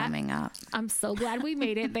to that. Coming up. I'm so glad we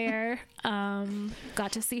made it there.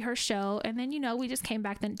 Got to see her show, and then we just came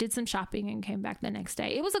back, then did some shopping and came back the next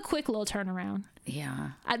day. It was a quick little turnaround.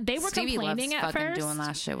 Yeah. They were Stevie complaining loves at first. Doing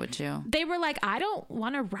that shit with you. They were like, I don't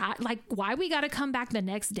want to ride. Like, why we got to come back the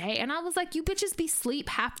next day? And I was like, you bitches be sleep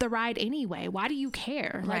half the ride anyway. Why do you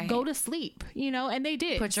care? Like, go to sleep, and they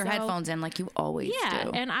did. Put your headphones in like you always do.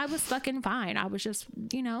 Yeah. And I was fucking fine. I was just,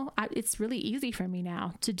 it's really easy for me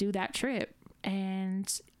now to do that trip.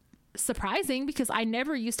 And surprising because I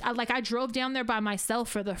never I drove down there by myself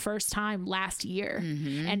for the first time last year,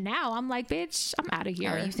 and now I'm like, bitch, I'm out of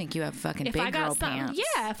here. Oh, you think you have fucking big girl pants?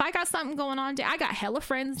 Yeah, if I got something going on, I got hella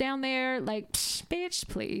friends down there. Like, bitch,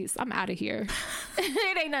 please, I'm out of here.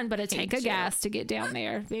 It ain't nothing but a tank of gas to get down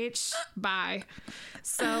there, bitch. Bye.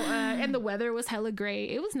 So, and the weather was hella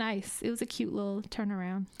great. It was nice. It was a cute little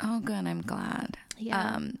turnaround. Oh, good. I'm glad.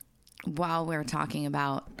 Yeah. While we're talking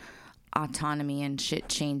about autonomy and shit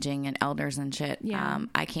changing and elders and shit,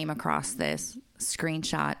 I came across this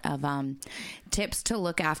screenshot of tips to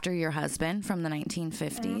look after your husband from the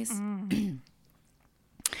 1950s.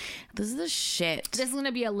 This is the shit. This is going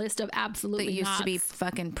to be a list of absolutely that used to be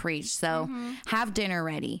fucking preached. So have dinner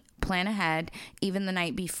ready, Plan ahead, even the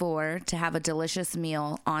night before, to have a delicious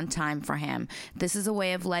meal on time for him. This is a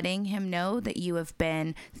way of letting him know that you have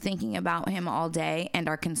been thinking about him all day and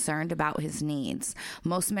are concerned about his needs.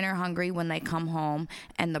 Most men are hungry when they come home,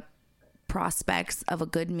 and the prospects of a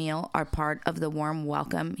good meal are part of the warm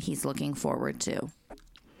welcome he's looking forward to.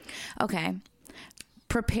 Okay.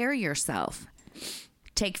 Prepare yourself.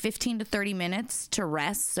 Take 15 to 30 minutes to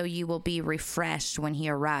rest so you will be refreshed when he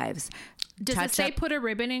arrives. Does it say put a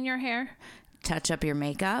ribbon in your hair? Touch up your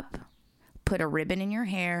makeup. Put a ribbon in your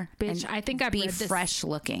hair. Bitch, I think I've read this. Be fresh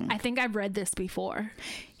looking. I think I've read this before.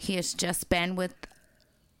 He has just been with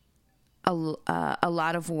a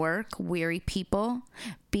lot of work, weary people.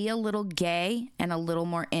 Be a little gay and a little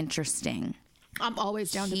more interesting. I'm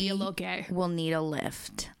always down to be a little gay. Will need a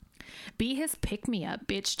lift. Be his pick-me-up,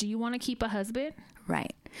 bitch. Do you want to keep a husband?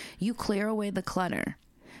 Right. You clear away the clutter.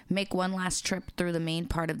 Make one last trip through the main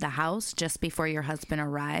part of the house just before your husband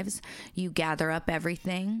arrives. You gather up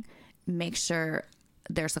everything. Make sure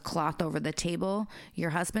there's a cloth over the table. Your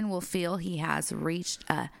husband will feel he has reached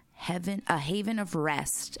a haven of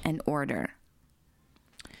rest and order.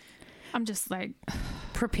 I'm just like...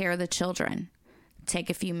 Prepare the children. Take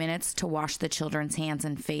a few minutes to wash the children's hands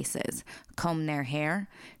and faces. Comb their hair.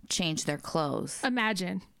 Change their clothes.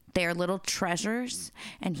 Imagine. They are little treasures,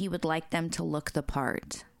 and he would like them to look the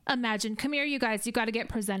part. Imagine. Come here, you guys. You got to get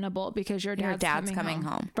presentable because your dad's coming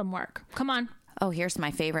home from work. Come on. Oh, here's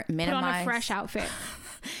my favorite. Put on a fresh outfit.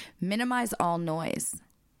 Minimize all noise.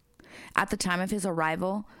 At the time of his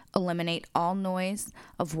arrival, eliminate all noise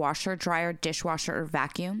of washer, dryer, dishwasher, or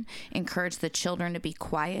vacuum. Encourage the children to be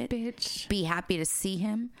quiet. Bitch. Be happy to see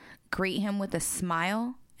him. Greet him with a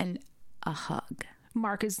smile and a hug.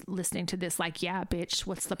 Mark is listening to this like, yeah, bitch,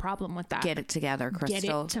 what's the problem with that? Get it together,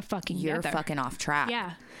 Crystal. Get it to fucking You're together. fucking off track.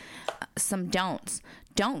 Yeah. Some don'ts.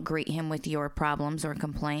 Don't greet him with your problems or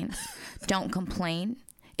complaints. Don't complain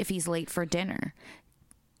if he's late for dinner.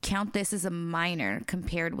 Count this as a minor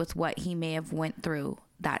compared with what he may have went through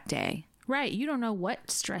that day. Right. You don't know what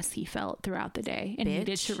stress he felt throughout the day and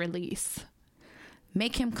needed to release.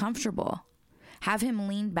 Make him comfortable. Have him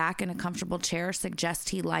lean back in a comfortable chair. Suggest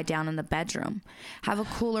he lie down in the bedroom. Have a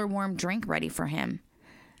cool or warm drink ready for him.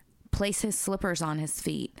 Place his slippers on his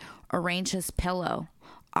feet. Arrange his pillow.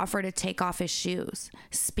 Offer to take off his shoes.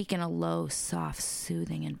 Speak in a low, soft,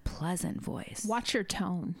 soothing, and pleasant voice. Watch your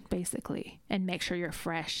tone, basically, and make sure you're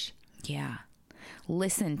fresh. Yeah.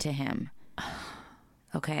 Listen to him.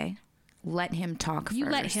 Okay? Let him talk first. You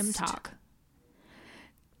let him talk.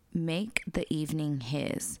 Make the evening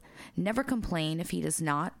his. Never complain if he does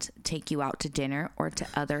not take you out to dinner or to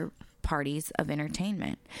other parties of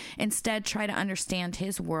entertainment. Instead, try to understand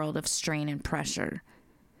his world of strain and pressure.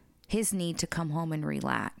 His need to come home and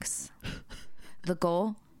relax. The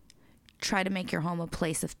goal? Try to make your home a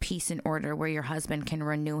place of peace and order where your husband can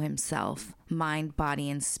renew himself, mind, body,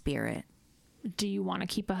 and spirit. Do you want to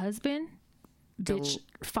keep a husband? Bitch,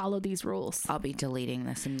 follow these rules. I'll be deleting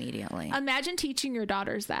this immediately. Imagine teaching your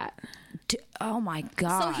daughters that. Oh my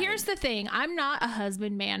God. So here's the thing. I'm not a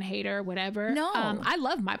husband, man hater, whatever. No. I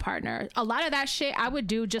love my partner. A lot of that shit I would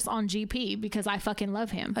do just on GP because I fucking love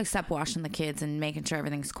him. Except washing the kids and making sure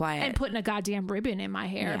everything's quiet. And putting a goddamn ribbon in my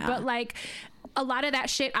hair. Yeah. But like a lot of that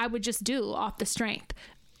shit I would just do off the strength.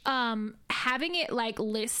 Having it like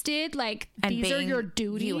listed, like and these are your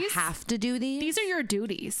duties. You have to do these. These are your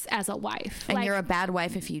duties as a wife. And like, you're a bad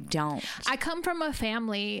wife if you don't. I come from a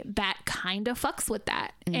family that kind of fucks with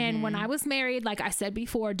that. Mm-hmm. And when I was married, like I said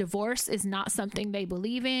before, divorce is not something they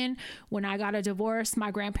believe in. When I got a divorce, my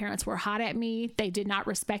grandparents were hot at me. They did not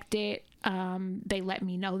respect it. They let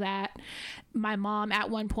me know that. My mom at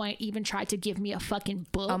one point even tried to give me a fucking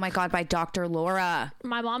book. Oh my God, by Dr. Laura.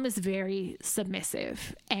 My mom is very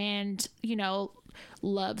submissive and, you know,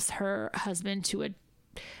 loves her husband to a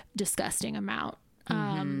disgusting amount.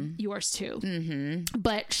 Yours too. Mm-hmm.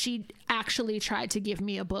 But she actually tried to give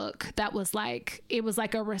me a book that was like, it was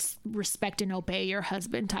like a respect and obey your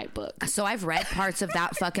husband type book. So I've read parts of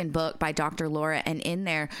that fucking book by Dr. Laura, and in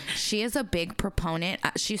there, she is a big proponent.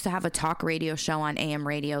 She used to have a talk radio show on AM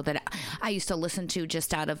radio that I used to listen to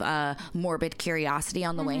just out of morbid curiosity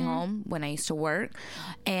on the way home when I used to work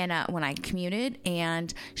and when I commuted.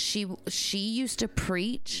 And she used to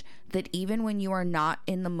preach that even when you are not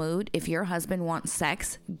in the mood, if your husband wants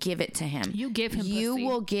sex, give it to him. You give him You pussy.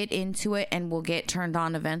 will get into it and will get turned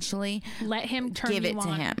on eventually. Let him turn Give you it to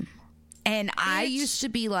on. him. And I used to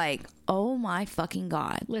be like, oh my fucking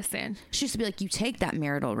God. Listen. She used to be like, you take that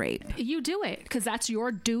marital rape. You do it because that's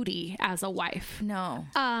your duty as a wife. No.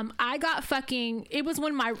 I got fucking, it was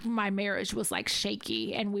when my marriage was like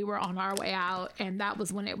shaky and we were on our way out, and that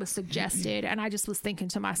was when it was suggested. And I just was thinking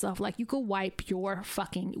to myself, like, you could wipe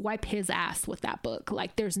his ass with that book.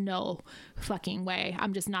 Like, there's no fucking way.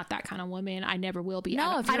 I'm just not that kind of woman. I never will be.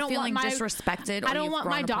 No, if you're feeling disrespected, I don't want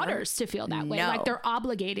my daughters to feel that way. Like, they're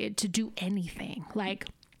obligated to do anything. Like,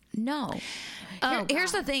 no.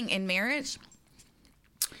 Here's the thing in marriage.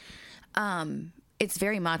 It's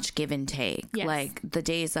very much give and take. Yes. Like, the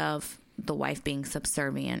days of the wife being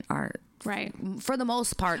subservient are, right, for the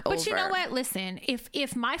most part, over. But you know what? Listen,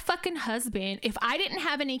 if my fucking husband, if I didn't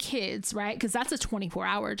have any kids, right? Because that's a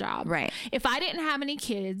 24-hour job. Right. If I didn't have any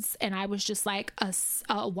kids and I was just like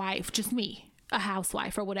a wife, just me, a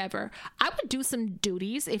housewife or whatever, I would do some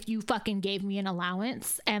duties if you fucking gave me an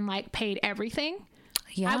allowance and like paid everything.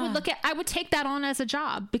 Yeah. I would take that on as a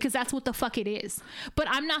job because that's what the fuck it is. But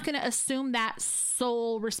I'm not going to assume that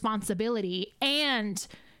sole responsibility and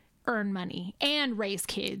earn money and raise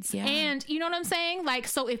kids. Yeah. And you know what I'm saying? Like,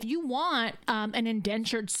 so if you want an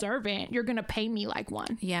indentured servant, you're going to pay me like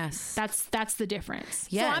one. Yes. That's the difference.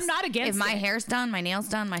 Yes. So I'm not against it. If my hair's done, my nails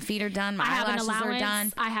done, my feet are done, my eyelashes are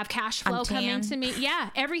done. I have cash flow coming to me. Yeah,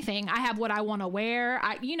 everything. I have what I want to wear.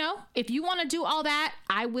 If you want to do all that,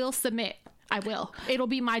 I will submit. I will. It'll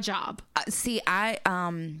be my job.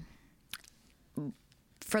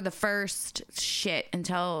 For the first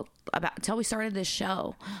until we started this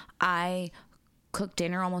show, I cooked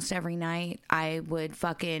dinner almost every night. I would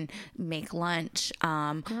fucking make lunch.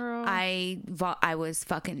 Girl. I was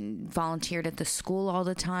fucking volunteered at the school all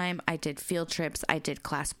the time. I did field trips. I did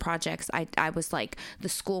class projects. I was like the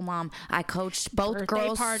school mom. I coached both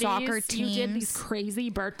girls' soccer teams. You did these crazy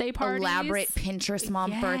birthday parties. Elaborate Pinterest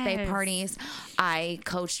mom birthday parties. I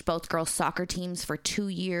coached both girls' soccer teams for 2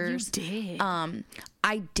 years. You did.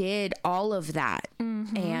 I did all of that.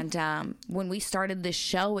 Mm-hmm. And when we started this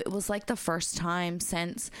show, it was like the first time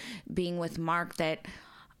since being with Mark that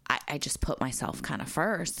I just put myself kind of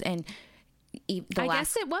first. And I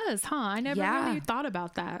guess it was, huh? I never really thought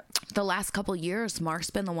about that. The last couple years, Mark's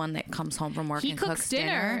been the one that comes home from work and cooks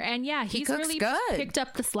dinner. And he's really picked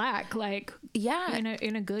up the slack. Like,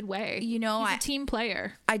 in a good way. You know, he's a team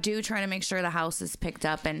player. I do try to make sure the house is picked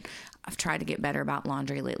up, and I've tried to get better about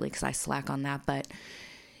laundry lately because I slack on that. But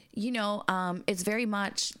it's very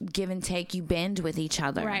much give and take. You bend with each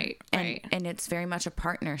other. Right. And it's very much a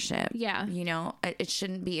partnership. Yeah. It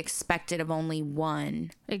shouldn't be expected of only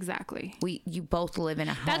one. Exactly. You both live in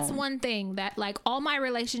a home. That's one thing that, like, all my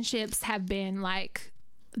relationships have been like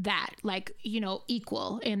that, like,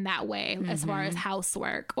 equal in that way, as far as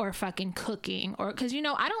housework or fucking cooking, or because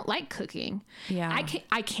I don't like cooking.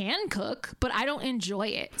 I can cook, but I don't enjoy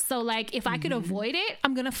it. So, like, if I could avoid it,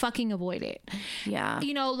 I'm gonna fucking avoid it.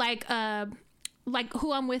 Like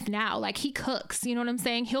who I'm with now, like, he cooks, you know what I'm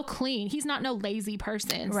saying? He'll clean. He's not no lazy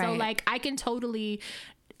person. Right. So, like, I can totally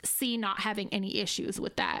see not having any issues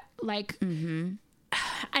with that. Like,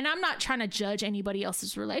 and I'm not trying to judge anybody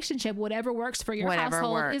else's relationship. Whatever works for your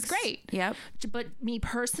household is great. Yep. But me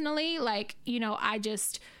personally, like,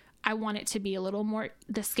 I want it to be a little more,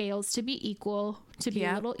 the scales to be equal, to be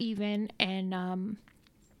a little even. And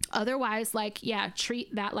otherwise, like,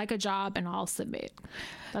 treat that like a job and I'll submit.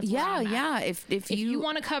 That's If you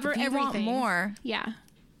want to cover everything. Want more. Yeah.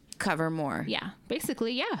 Cover more. Yeah.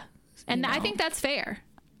 Basically, yeah. And I think that's fair.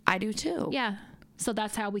 I do too. Yeah. So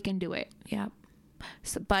that's how we can do it. Yeah.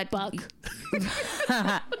 So, but Buck.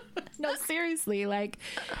 No, seriously, like,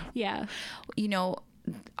 yeah.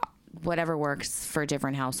 Whatever works for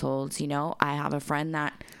different households. I have a friend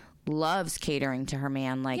that loves catering to her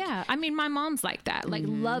man. Like, yeah, I mean, my mom's like that. Like,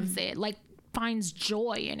 loves it. Like, finds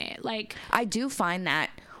joy in it. Like, I do find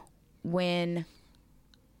that when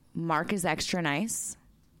Mark is extra nice,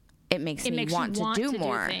 it makes me want to do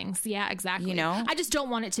more things. Yeah, exactly. I just don't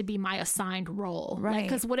want it to be my assigned role. Right.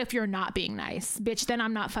 Because what if you're not being nice? Bitch, then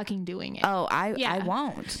I'm not fucking doing it. Oh, I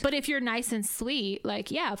won't. But if you're nice and sweet, like,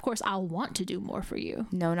 yeah, of course I'll want to do more for you.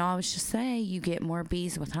 No, I was just saying you get more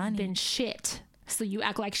bees with honey. Than shit. So you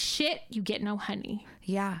act like shit, you get no honey.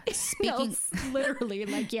 Yeah. No, literally,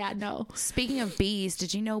 like, yeah, no. Speaking of bees,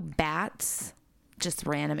 did you know bats, just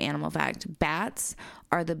random animal fact, bats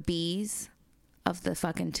are the bees of the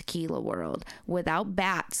fucking tequila world. Without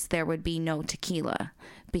bats, there would be no tequila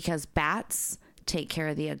because bats take care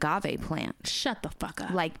of the agave plant. Shut the fuck up.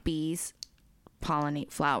 Like bees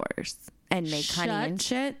pollinate flowers and make honey and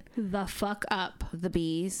shit. The fuck up. The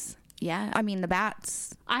bees Yeah, I mean the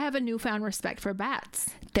bats. I have a newfound respect for bats.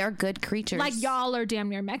 They're good creatures. Like y'all are damn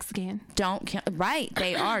near Mexican. Don't kill. Right,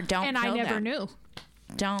 they are. Don't. And kill I never them. knew.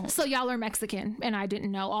 Don't. So y'all are Mexican, and I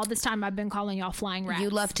didn't know. All this time I've been calling y'all flying rats. You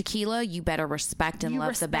love tequila. You better respect and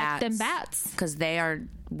love the bats. Them bats, because they are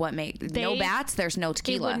what make no bats. There's no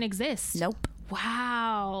tequila. They wouldn't exist. Nope.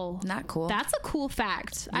 Wow. Not cool. That's a cool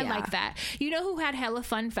fact. I like that. You know who had hella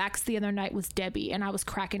fun facts the other night was Debbie, and I was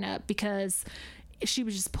cracking up because she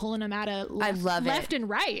was just pulling them out of left and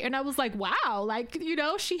right, and I was like, wow, like, you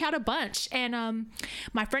know, she had a bunch. And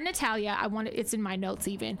my friend Natalia, it's in my notes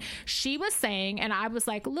even, she was saying, and I was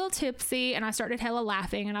like a little tipsy, and I started hella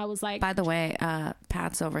laughing, and I was like, by the way,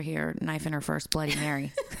 Pat's over here knifing her first Bloody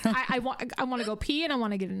Mary. I want to go pee, and I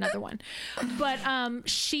want to get another one. But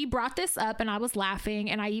she brought this up, and I was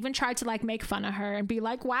laughing, and I even tried to like make fun of her and be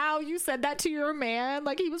like, wow, you said that to your man,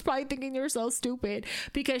 like he was probably thinking you're so stupid,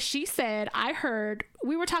 because she said, I heard,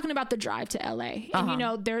 we were talking about the drive to LA, and you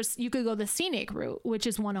know, you could go the scenic route, which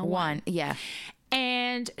is 101. Yeah.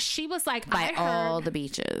 And she was like, by all the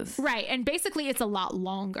beaches. Right. And basically it's a lot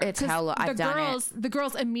longer. It's hella, I've done it. The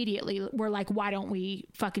girls immediately were like, why don't we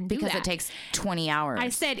fucking do that? Because it takes 20 hours. I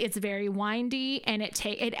said it's very windy, and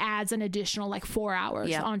it adds an additional like 4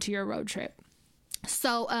 hours onto your road trip.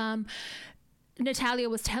 So Natalia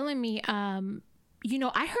was telling me, you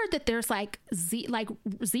know, I heard that there's like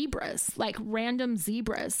zebras, like random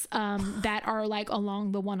zebras that are like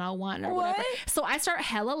along the 101 or whatever. So I start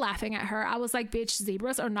hella laughing at her. I was like, bitch,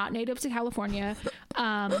 zebras are not native to California.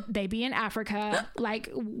 They be in Africa.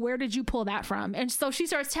 Like, where did you pull that from? And so she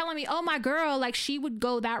starts telling me, oh, my girl, like she would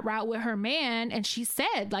go that route with her man, and she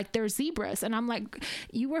said like there's zebras. And I'm like,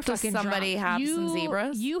 you were fucking drunk. Does somebody have some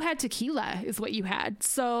zebras? You had tequila is what you had.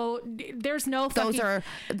 So there's no fucking... Those are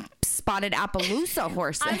spotted Appaloosa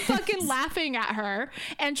horses. I'm fucking laughing at her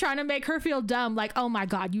and trying to make her feel dumb, like, oh my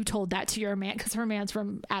god, you told that to your man, because her man's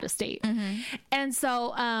from out of state. And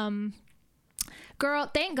so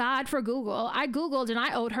girl, thank God for Google. I googled, and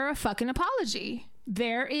I owed her a fucking apology.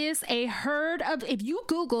 There is a herd of, if you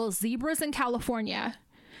Google zebras in California,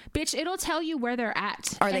 bitch, it'll tell you where they're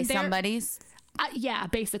at. Are they somebody's? Yeah,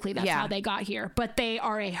 basically that's how they got here. But they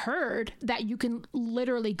are a herd that you can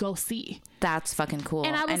literally go see. That's fucking cool.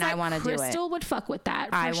 And I want to do it. Crystal would fuck with that.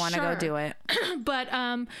 I want to go do it. But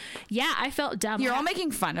yeah, I felt dumb. You're all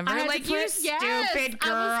making fun of her, like, you stupid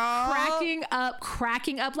girl. I was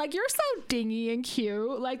cracking up, like, you're so dingy and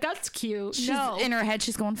cute. Like, that's cute. In her head,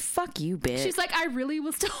 she's going, fuck you, bitch. She's like, I really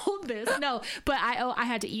was told this. No, but I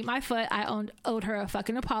had to eat my foot. I owed her a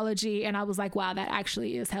fucking apology, and I was like, wow, that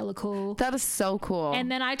actually is hella cool. That is so cool. And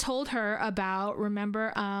then I told her about,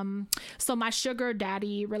 remember, so my sugar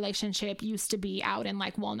daddy relationship used to be out in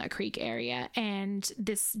like Walnut Creek area, and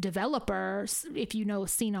this developer, if you know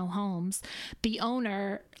Sino Homes, the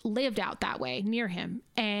owner lived out that way near him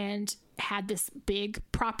and had this big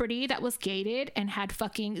property that was gated and had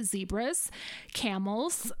fucking zebras,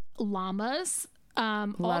 camels, llamas,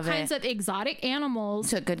 all kinds of exotic animals.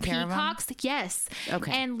 Took good care of them? Peacocks, yes.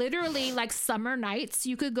 Okay. And literally, like, summer nights,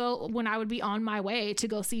 you could go, when I would be on my way to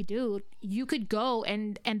go see dude, you could go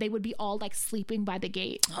and they would be all like sleeping by the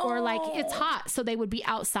gate, or like it's hot, so they would be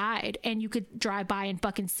outside, and you could drive by and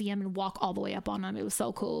fucking see them and walk all the way up on them. It was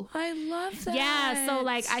so cool. I love that. Yeah, so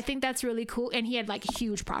like I think that's really cool. And he had like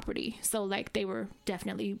huge property, so like they were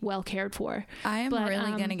definitely well cared for. I am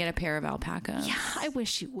really gonna get a pair of alpacas. Yeah, I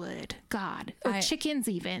wish you would. God. Chickens,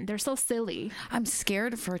 even, they're so silly. I'm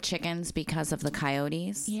scared for chickens because of the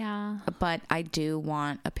coyotes. Yeah, but I do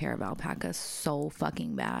want a pair of alpacas so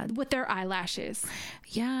fucking bad, with their eyelashes.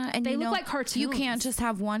 Yeah, and they look like cartoons. You can't just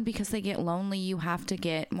have one because they get lonely. You have to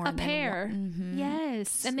get more a pair.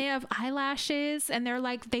 Yes, and they have eyelashes, and they're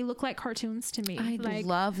like, they look like cartoons to me. I like,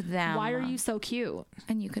 love them. Why are you so cute?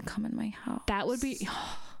 And you could come in my house. That would be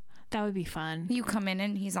That would be fun. You come in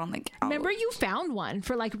and he's on the couch. Remember, you found one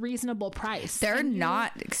for like reasonable price. They're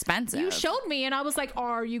not expensive. You showed me, and I was like,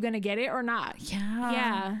 "Are you gonna get it or not?" Yeah.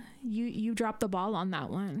 Yeah. You dropped the ball on that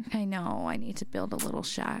one. I know. I need to build a little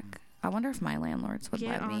shack. I wonder if my landlords would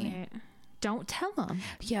let me. Don't tell them.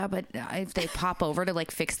 Yeah, but if they pop over to like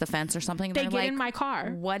fix the fence or something, they get like, in my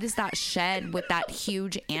car. What is that shed with that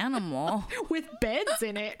huge animal with beds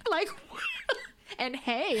in it? Like. And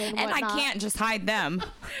hay and I can't just hide them.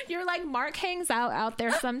 You're like, Mark hangs out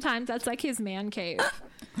there sometimes. That's like his man cave.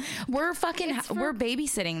 We're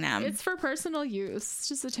babysitting them. It's for personal use. It's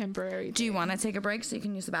just a temporary thing. Do you want to take a break so you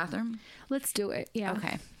can use the bathroom? Let's do it. Yeah.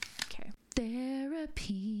 Okay.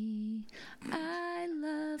 Therapy. I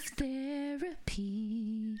love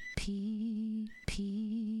therapy.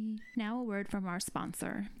 Now a word from our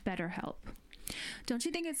sponsor, BetterHelp. Don't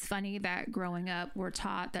you think it's funny that growing up, we're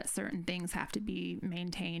taught that certain things have to be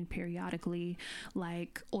maintained periodically,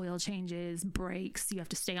 like oil changes, brakes, you have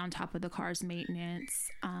to stay on top of the car's maintenance.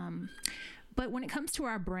 But when it comes to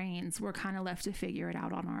our brains, we're kind of left to figure it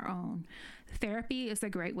out on our own. Therapy is a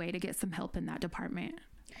great way to get some help in that department.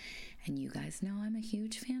 And you guys know I'm a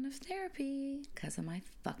huge fan of therapy because of my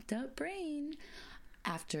fucked up brain.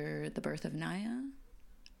 After the birth of Naya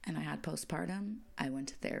and I had postpartum, I went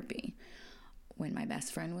to therapy. When my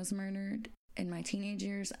best friend was murdered in my teenage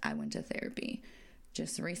years, I went to therapy.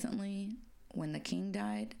 Just recently, when the king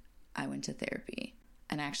died, I went to therapy.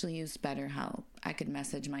 And actually used BetterHelp. I could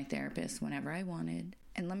message my therapist whenever I wanted.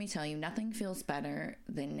 And let me tell you, nothing feels better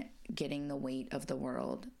than getting the weight of the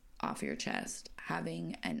world off your chest.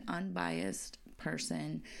 Having an unbiased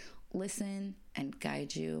person listen and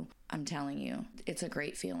guide you. I'm telling you, it's a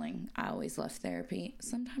great feeling. I always love therapy.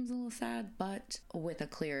 Sometimes a little sad, but with a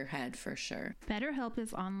clear head for sure. BetterHelp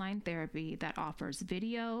is online therapy that offers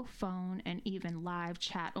video, phone, and even live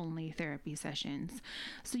chat-only therapy sessions.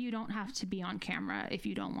 So you don't have to be on camera if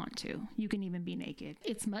you don't want to. You can even be naked.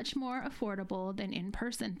 It's much more affordable than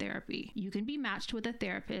in-person therapy. You can be matched with a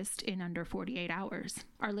therapist in under 48 hours.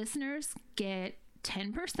 Our listeners get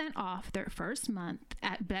 10% off their first month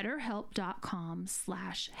at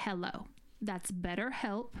betterhelp.com/hello. That's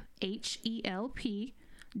BetterHelp,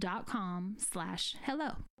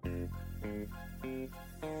 HELP.com/hello.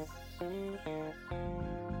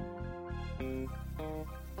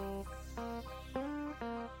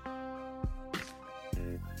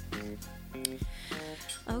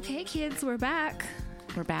 Okay, kids, we're back.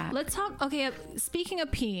 Let's talk. Okay, speaking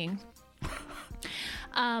of peeing.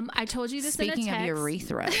 I told you this in a text. Speaking of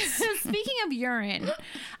urethras. Speaking of urine,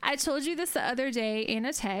 I told you this the other day in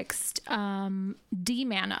a text.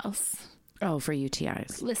 D-Manos. Oh, for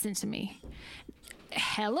UTIs. Listen to me.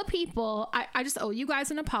 Hella people, I just owe you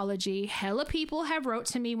guys an apology. Hella people have wrote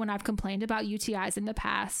to me when I've complained about UTIs in the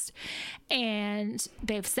past, and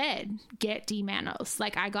they've said, get D-Manos.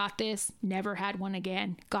 Like, I got this, never had one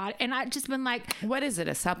again. And I've just been like... What is it,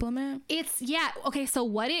 a supplement? Okay, so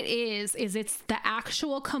what it is it's the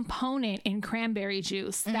actual component in cranberry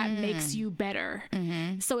juice that makes you better.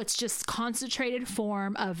 Mm-hmm. So it's just concentrated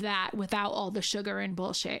form of that without all the sugar and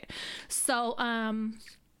bullshit. So,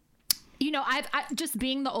 you know, I just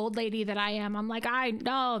being the old lady that I am, I'm like, I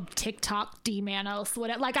know TikTok, D-Manos,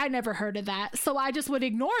 whatever. Like, I never heard of that. So I just would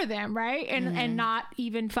ignore them, right? And not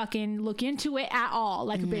even fucking look into it at all,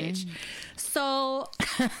 like a bitch. So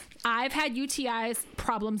I've had UTIs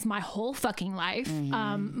problems my whole fucking life.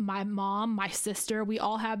 My mom, my sister, we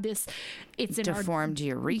all have this. It's in deformed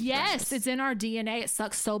urethra. Yes, it's in our DNA. It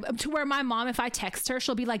sucks so to where my mom, if I text her,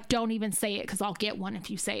 she'll be like, "Don't even say it because I'll get one if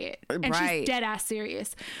you say it." And she's dead ass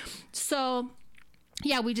serious. So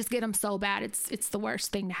yeah, we just get them so bad. It's the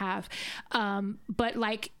worst thing to have. But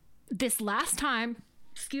like this last time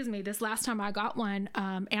I got one,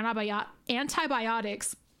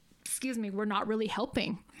 antibiotics. Were not really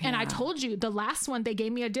helping. Yeah. And I told you the last one, they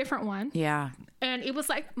gave me a different one. Yeah. And it was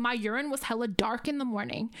like my urine was hella dark in the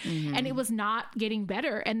morning and it was not getting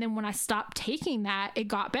better. And then when I stopped taking that, it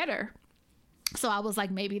got better. So I was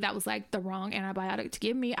like, maybe that was like the wrong antibiotic to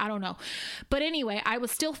give me. I don't know. But anyway, I was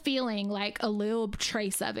still feeling like a little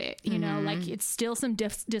trace of it, you know, like it's still some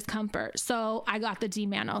discomfort. So I got the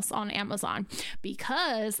D-Manos on Amazon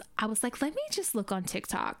because I was like, let me just look on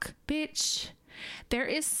TikTok, bitch. There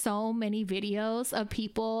is so many videos of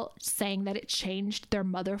people saying that it changed their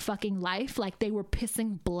motherfucking life. Like they were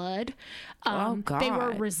pissing blood. Oh, God. They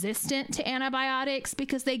were resistant to antibiotics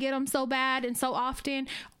because they get them so bad and so often.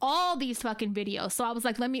 All these fucking videos. So I was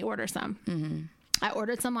like, let me order some. I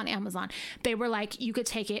ordered some on Amazon. They were like, you could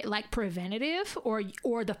take it like preventative or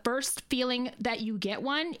the first feeling that you get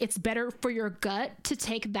one, it's better for your gut to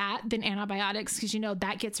take that than antibiotics because, you know,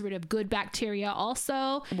 that gets rid of good bacteria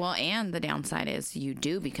also. Well, and the downside is you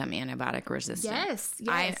do become antibiotic resistant. Yes.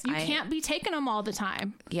 You can't be taking them all the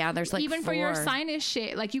time. Yeah, there's like even for your sinus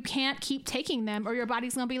shit. Like you can't keep taking them or your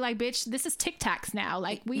body's going to be like, bitch, this is Tic Tacs now.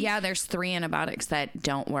 Like there's 3 antibiotics that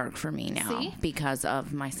don't work for me now because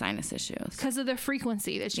of my sinus issues. Because of the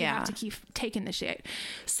frequency that you have to keep taking the shit.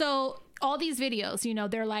 So all these videos, you know,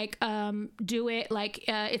 they're like, do it like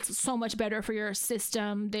it's so much better for your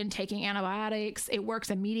system than taking antibiotics. It works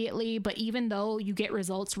immediately, but even though you get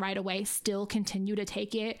results right away, still continue to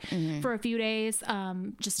take it for a few days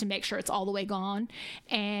just to make sure it's all the way gone.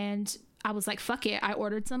 And I was like, fuck it. I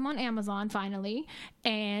ordered some on Amazon finally,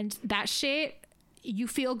 and that shit, you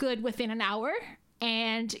feel good within an hour.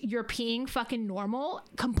 and you're peeing fucking normal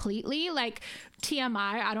completely, like TMI,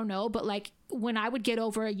 I don't know, but like when I would get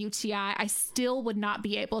over a UTI, I still would not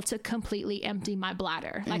be able to completely empty my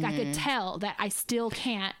bladder. Like I could tell that I still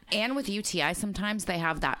can't. And with UTI, sometimes they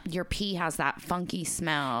have that, your pee has that funky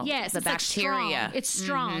smell. Yes. The bacteria. Like strong. It's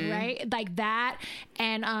strong, right? Like that.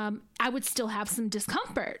 And I would still have some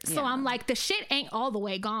discomfort. So I'm like, the shit ain't all the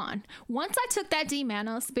way gone. Once I took that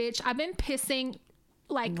D-Manos, bitch, I've been pissing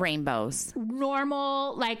like rainbows,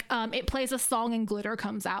 normal, like it plays a song and glitter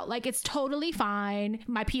comes out, like it's totally fine.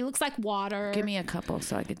 My pee looks like water. Give me a couple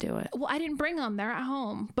so I could do it. Well, I didn't bring them, they're at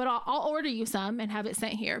home, but I'll order you some and have it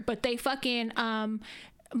sent here. But they fucking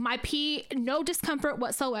my pee, no discomfort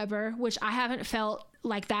whatsoever, which I haven't felt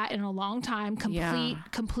like that in a long time.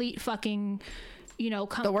 Complete fucking, you know,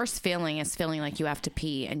 the worst feeling is feeling like you have to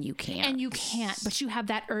pee and you can't, but you have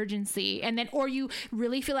that urgency, and then, or you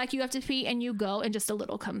really feel like you have to pee and you go and just a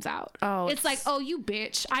little comes out. Oh, it's like, oh, you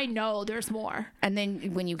bitch, I know there's more. And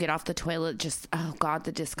then when you get off the toilet, just, oh God,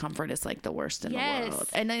 the discomfort is like the worst in the world.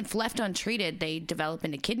 And then if left untreated, they develop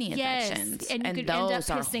into kidney infections. And you could end up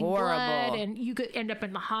pissing blood, and you could end up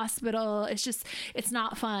in the hospital. It's just, it's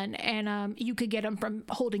not fun. And you could get them from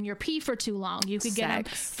holding your pee for too long. You could get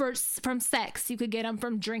them from sex. You could get them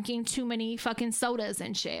from drinking too many fucking sodas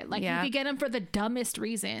and shit. Like you could get them for the dumbest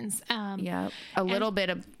reasons. A little bit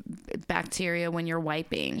of bacteria when you're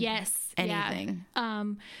wiping. Yes. Anything. Yeah.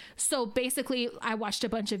 So basically I watched a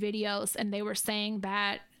bunch of videos and they were saying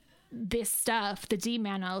that this stuff, the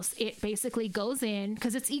D-Manos, it basically goes in,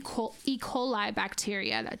 because it's E. coli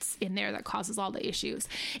bacteria that's in there that causes all the issues.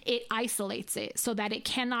 It isolates it so that it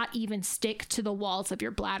cannot even stick to the walls of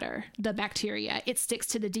your bladder, the bacteria. It sticks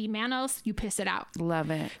to the D-Manos, you piss it out. Love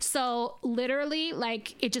it. So literally,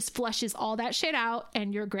 like, it just flushes all that shit out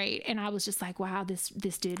and you're great. And I was just like, wow, this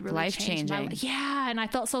did really life-changing. change my life. Yeah, and I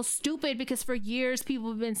felt so stupid because for years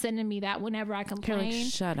people have been sending me that whenever I complain. Like,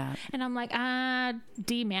 shut up. And I'm like,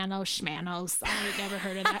 D-Manos, schmanos. I ain't never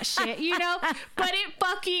heard of that shit, you know? But it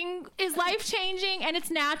fucking is life-changing and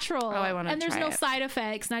it's natural. Oh, I want to. And there's no side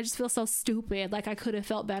effects. And I just feel so stupid. Like I could have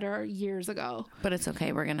felt better years ago. But it's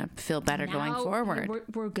okay. We're going to feel better going forward.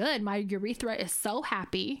 We're good. My urethra is so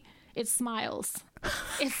happy. It smiles.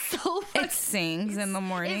 It's so it sings in the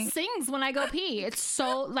morning. It sings when I go pee. It's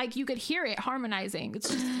so, like, you could hear it harmonizing.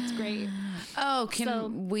 It's great. Oh,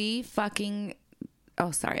 we fucking... Oh,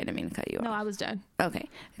 sorry, I didn't mean to cut you off. No, I was done. Okay.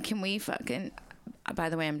 Can we fucking... By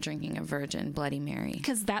the way, I'm drinking a Virgin Bloody Mary.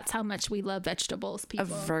 Because that's how much we love vegetables, people.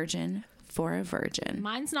 A virgin for a virgin.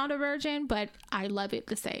 Mine's not a virgin, but I love it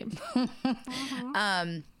the same.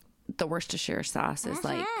 The Worcestershire sauce is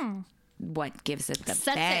like what gives it the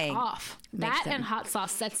sets bang. It off. And hot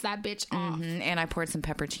sauce sets that bitch off. And I poured some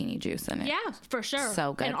pepperoni juice in it. Yeah, for sure.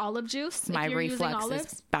 So good. And olive juice. My reflux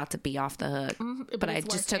is about to be off the hook. But I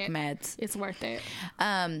just took meds. It's worth it.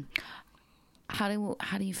 How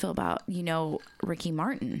do you feel about, Ricky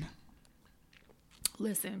Martin?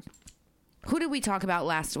 Listen. Who did we talk about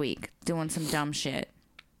last week doing some dumb shit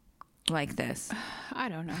like this? I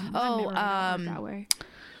don't know. That way.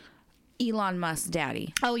 Elon Musk's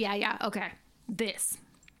daddy. Oh, yeah. Okay. This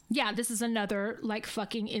is another, like,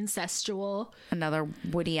 fucking incestual. Another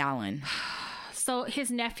Woody Allen. So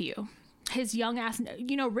his nephew, his young ass,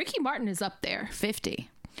 Ricky Martin is up there. 50.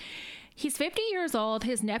 He's 50 years old.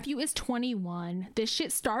 His nephew is 21. This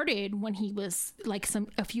shit started when he was like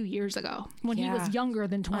a few years ago, when he was younger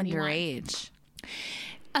than 21. Underage.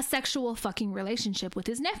 A sexual fucking relationship with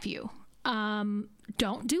his nephew.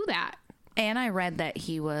 Don't do that. And I read that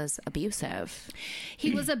he was abusive.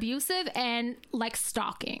 He was abusive and like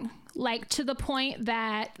stalking, like to the point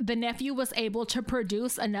that the nephew was able to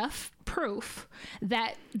produce enough proof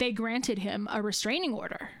that they granted him a restraining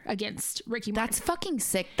order against Ricky Martin. That's fucking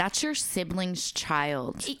sick. That's your sibling's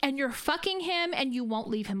child. And you're fucking him and you won't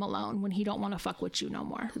leave him alone when he don't want to fuck with you no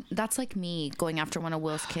more. That's like me going after one of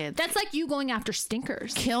Will's kids. That's like you going after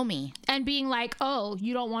stinkers. Kill me. And being like, oh,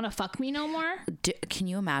 you don't want to fuck me no more? Can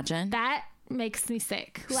you imagine? That makes me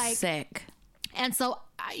sick. Like, sick. And so,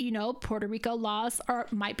 Puerto Rico laws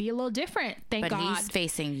might be a little different. Thank God. But he's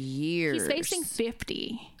facing years. He's facing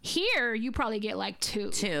 50. Here, you probably get like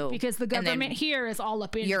 2. Because the government here is all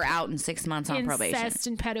up in... You're out in 6 months on probation. Incest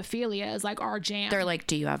and pedophilia is like our jam. They're like,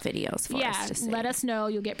 do you have videos for us to see? Yeah, let us know.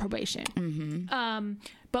 You'll get probation. Mm-hmm.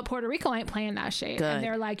 But Puerto Rico ain't playing that shit. Good. And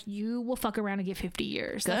they're like, you will fuck around and get 50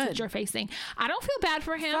 years. Good. That's what you're facing. I don't feel bad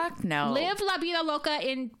for him. Fuck no. Live la vida loca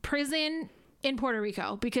in prison in Puerto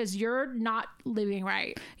Rico because you're not living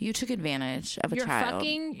right. You took advantage of a child. You're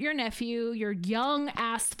fucking your nephew, your young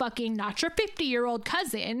ass fucking, not your 50-year-old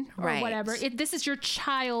cousin or whatever. This is your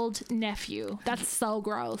child nephew. That's so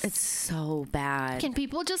gross. It's so bad. Can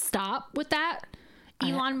people just stop with that?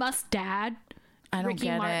 Elon Musk's dad. I don't Ricky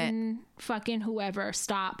get Martin, fucking whoever,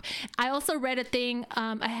 stop. I also read a thing,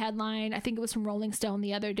 a headline, I think it was from Rolling Stone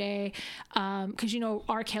the other day, because, you know,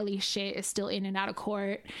 R. Kelly shit is still in and out of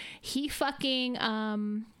court. He fucking,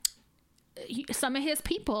 some of his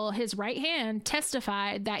people, his right hand,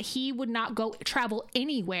 testified that he would not travel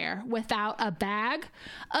anywhere without a bag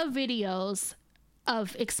of videos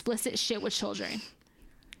of explicit shit with children.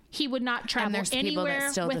 He would not travel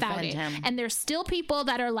anywhere without it. And there's still people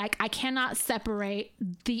that are like, I cannot separate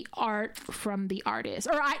the art from the artist.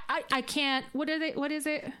 Or I can't, what is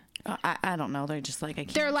it? I don't know. They're just like, I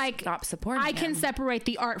can't stop supporting I can separate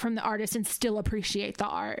the art from the artist and still appreciate the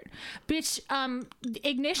art. Bitch,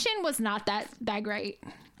 Ignition was not that great.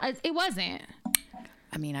 It wasn't.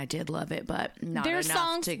 I mean, I did love it, but not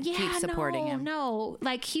enough to keep supporting him. No,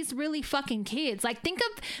 like, he's really fucking kids. Like, think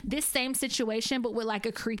of this same situation, but with like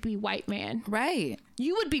a creepy white man. Right.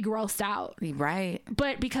 You would be grossed out. Right.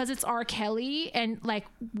 But because it's R. Kelly and like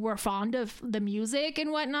we're fond of the music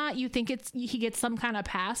and whatnot, you think he gets some kind of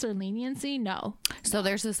pass or leniency? No. So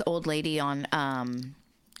there's this old lady on,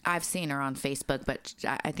 I've seen her on Facebook, but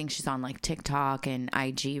I think she's on like TikTok and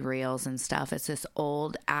IG Reels and stuff. It's this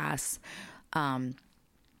old ass,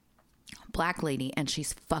 black lady, and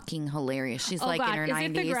she's fucking hilarious. She's in her 90s. Is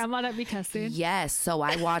it the grandma that be cussing? Yes. So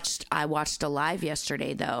I watched a live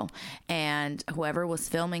yesterday though, and whoever was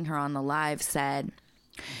filming her on the live said,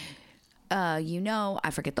 I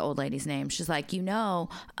forget the old lady's name. She's like, a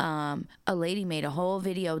lady made a whole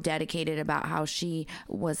video dedicated about how she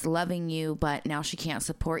was loving you, but now she can't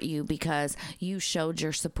support you because you showed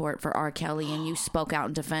your support for R. Kelly and you spoke out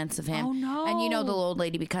in defense of him. Oh, no. And the old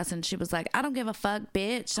lady be cussing. She was like, I don't give a fuck,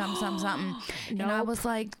 bitch. Something. Nope. And I was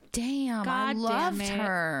like, damn, I loved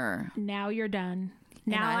her. Now you're done.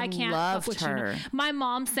 Now I can't fuck with her. My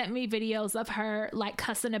mom sent me videos of her like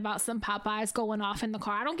cussing about some Popeyes going off in the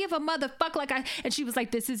car. I don't give a motherfuck. And she was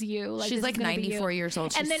like, "This is you." Like, she's like 94 years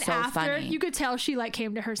old. She's and then so after, funny. You could tell she like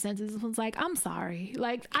came to her senses and was like, "I'm sorry.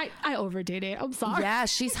 Like I overdid it. I'm sorry." Yeah,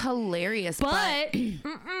 she's hilarious. But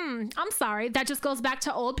I'm sorry. That just goes back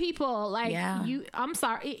to old people. Like I'm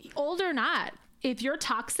sorry, old or not. If you're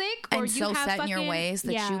toxic or and you so have set in your ways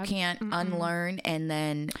that you can't unlearn and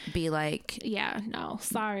then be like,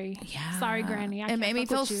 sorry. Yeah. Sorry, Granny. It made me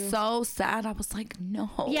feel so sad. I was like, no.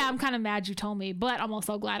 Yeah, I'm kind of mad you told me, but I'm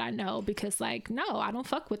also glad I know because like, no, I don't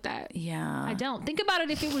fuck with that. Yeah. I don't. Think about it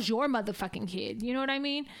if it was your motherfucking kid. You know what I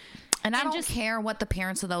mean? And I don't care what the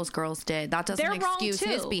parents of those girls did. That doesn't excuse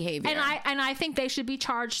his behavior. And I think they should be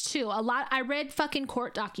charged too. I read fucking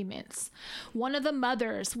court documents. One of the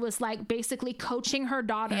mothers was like basically coaching her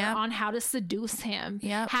daughter on how to seduce him,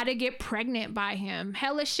 how to get pregnant by him.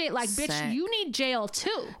 Hella shit. Like, bitch, you need jail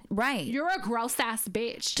too. Right. You're a gross ass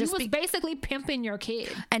bitch. She was basically pimping your kid.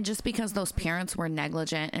 And just because those parents were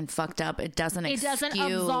negligent and fucked up, it doesn't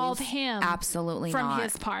absolve him. Absolutely from not.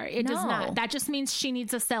 his part. It does not. That just means she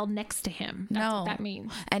needs a cell next to him. That's what that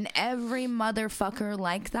means. And every motherfucker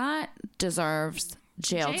like that deserves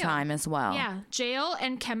jail time as well. Yeah, jail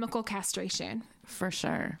and chemical castration. For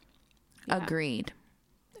sure. Yeah. Agreed.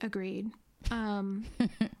 Who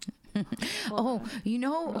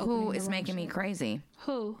is making me crazy?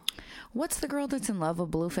 Who? What's the girl that's in love with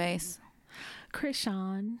Blueface?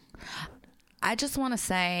 Krishan. I just want to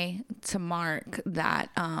say to Mark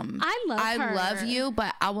that I love you,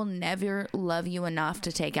 but I will never love you enough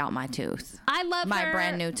to take out my tooth. I love my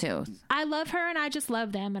brand new tooth. I love her, and I just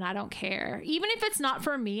love them, and I don't care. Even if it's not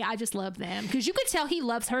for me, I just love them because you could tell he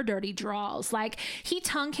loves her dirty draws. Like he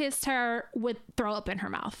tongue kissed her with throw up in her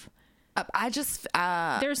mouth.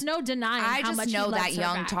 There's no denying how much he loves that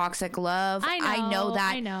young back. Toxic love. I know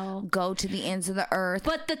that. Go to the ends of the earth.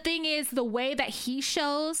 But the thing is, the way that he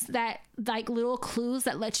shows that, like, little clues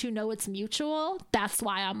that let you know it's mutual, that's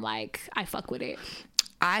why I'm like, I fuck with it.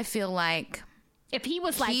 I feel like if he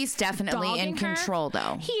was like, he's definitely in control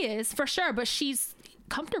though. He is for sure, but she's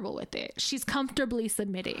comfortable with it. She's comfortably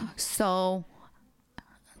submitting. So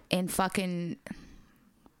I'm going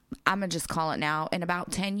to just call it now. In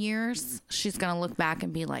about 10 years, she's going to look back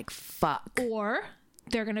and be like, fuck. Or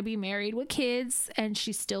they're going to be married with kids and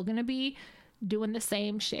she's still going to be doing the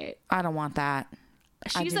same shit. I don't want that.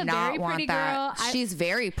 She's a very pretty girl. She's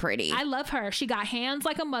very pretty. I love her. She got hands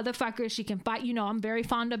like a motherfucker. She can fight. I'm very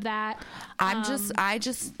fond of that. I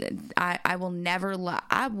will never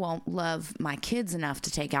I won't love my kids enough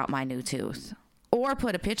to take out my new tooth. or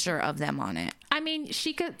put a picture of them on it. I mean,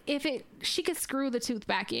 she could screw the tooth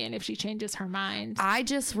back in if she changes her mind. I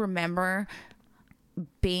just remember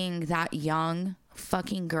being that young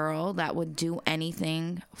fucking girl that would do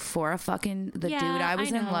anything for the dude I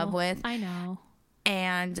was in love with. I know.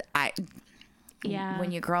 And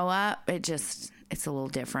when you grow up, it's a little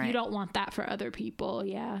different. You don't want that for other people.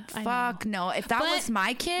 Yeah. Fuck no. If that was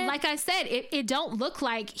my kid. Like I said, it don't look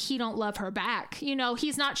like he don't love her back. You know,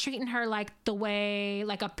 he's not treating her like the way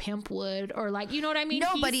like a pimp would, or like, you know what I mean?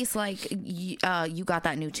 No, but he's like, you got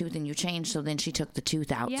that new tooth and you changed. So then she took the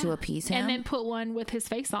tooth out to appease him. And then put one with his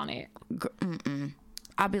face on it.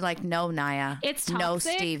 I'll be like, no, Naya. It's toxic. No,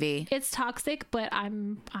 Stevie. It's toxic, but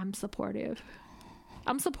I'm supportive.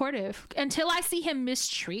 I'm supportive. Until I see him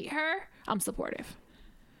mistreat her, I'm supportive.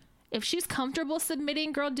 If she's comfortable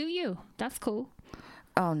submitting, girl, do you. That's cool.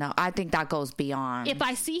 Oh, no. I think that goes beyond. If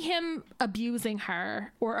I see him abusing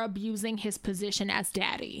her or abusing his position as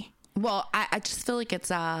daddy. Well, I just feel like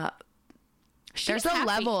there's a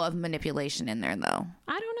level of manipulation in there, though.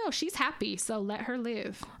 I don't know. She's happy, so let her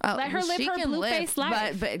live. Let her live her blue-faced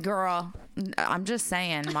life. But girl, I'm just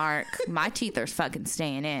saying, Mark, my teeth are fucking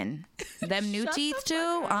staying in. Them new teeth,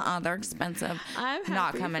 too? They're expensive. I'm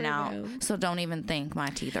not coming out. Them. So don't even think my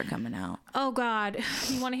teeth are coming out. Oh, God.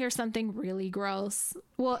 You want to hear something really gross?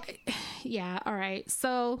 Well, yeah, all right.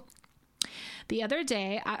 So the other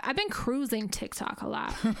day, I've been cruising TikTok a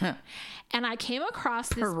lot. And I came across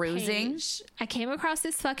this page. I came across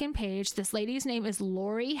this fucking page. This lady's name is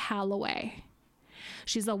Lori Holloway.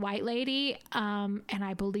 She's a white lady, and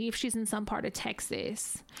I believe she's in some part of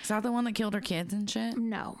Texas. Is that the one that killed her kids and shit?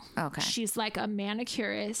 No. Okay. She's like a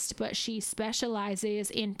manicurist, but she specializes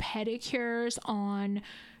in pedicures on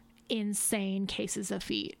insane cases of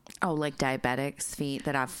feet. Oh, like diabetics' feet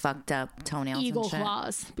that have fucked up toenails Eagle and shit?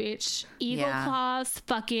 claws, bitch. Eagle claws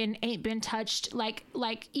fucking ain't been touched. Like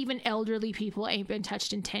even elderly people ain't been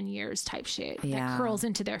touched in 10 years type shit. Yeah. That curls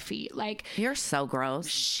into their feet. Like, you're so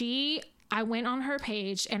gross. I went on her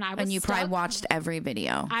page and I was And you probably watched every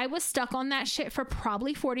video. I was stuck on that shit for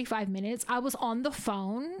probably 45 minutes. I was on the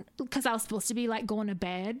phone because I was supposed to be like going to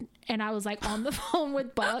bed, and I was like on the phone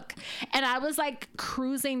with Buck, and I was like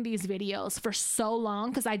cruising these videos for so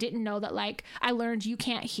long because I didn't know that, like, I learned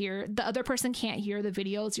the other person can't hear the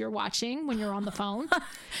videos you're watching when you're on the phone.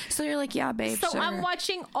 So you're like, yeah, babe. So sure. I'm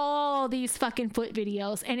watching all these fucking foot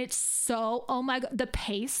videos, and it's so, oh my God, the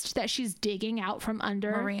paste that she's digging out from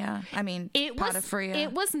under. Maria. I mean, it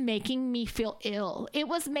was making me feel ill. It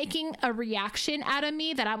was making a reaction out of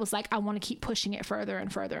me that I was like, I want to keep pushing it further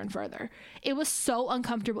and further and further. It was so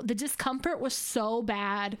uncomfortable. The discomfort was so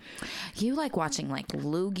bad. You like watching like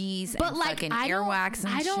loogies and like, fucking earwax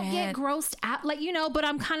and shit. I don't get grossed out, like, you know, but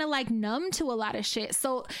I'm kind of like numb to a lot of shit.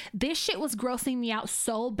 So this shit was grossing me out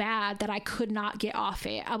so bad that I could not get off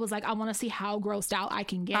it. I was like, I want to see how grossed out I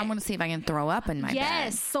can get. I want to see if I can throw up in my bed.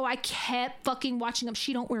 Yes. So I kept fucking watching them.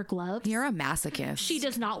 She don't wear gloves. You're a masochist. She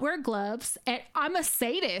does not wear gloves. And I'm a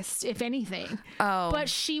sadist, if anything. Oh. But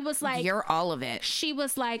she was like... You're all of it. She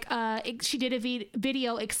was like... she did a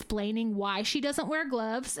video explaining why she doesn't wear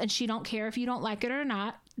gloves, and she don't care if you don't like it or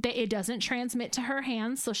not. That it doesn't transmit to her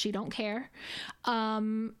hands, so she don't care.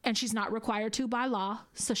 And she's not required to by law,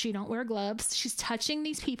 so she don't wear gloves. She's touching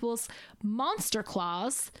these people's monster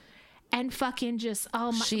claws. And fucking just,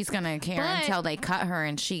 oh my. She's gonna care until they cut her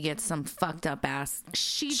and she gets some fucked up ass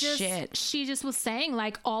shit. She just was saying,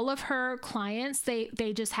 like, all of her clients, they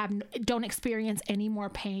just don't experience any more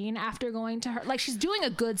pain after going to her. Like, she's doing a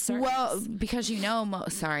good service. Well, because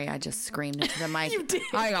sorry, I just screamed into the mic. You did.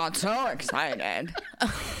 I got so excited.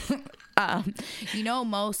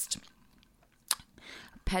 Most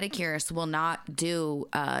pedicurists will not do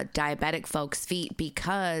diabetic folks' feet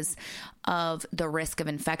because of the risk of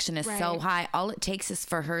infection is so high. All it takes is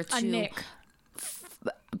for her to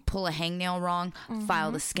pull a hangnail wrong,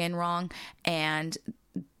 file the skin wrong, and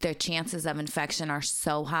the chances of infection are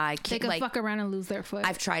so high. They could fuck around and lose their foot.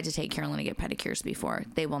 I've tried to take Carolyn to get pedicures before.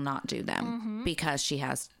 They will not do them because she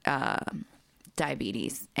has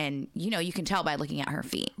diabetes, and you can tell by looking at her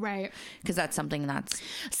feet, right? Because that's something that's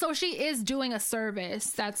so she is doing a service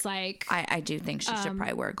that's like I do think she should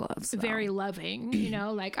probably wear gloves, very loving,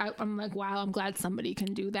 like I'm like, wow, I'm glad somebody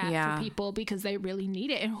can do that for people because they really need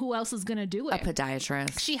it. And who else is gonna do it? A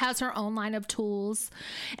podiatrist. She has her own line of tools,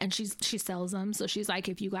 and she sells them. So she's like,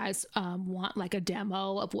 if you guys want like a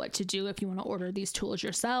demo of what to do, if you want to order these tools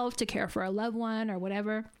yourself to care for a loved one or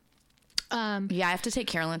whatever. I have to take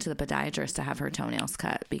Carolyn to the podiatrist to have her toenails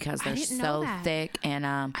cut because they're so thick, and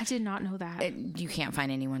I did not know that. You can't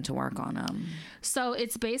find anyone to work on them. So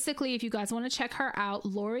it's basically, if you guys want to check her out,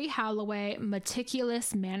 Lori Holloway,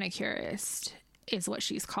 meticulous manicurist. is what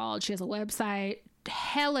she's called. She has a website,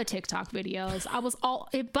 hella TikTok videos. I was all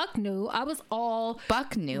Buck knew. I was all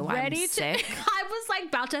Buck knew. Ready I'm sick. I was like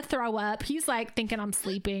about to throw up. He's like thinking I'm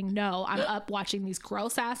sleeping. No, I'm up watching these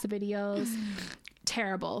gross ass videos.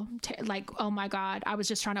 Terrible. Like, oh my God. I was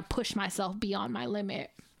just trying to push myself beyond my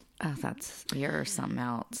limit. Oh, you're something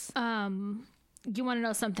else. You want to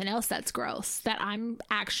know something else that's gross that I'm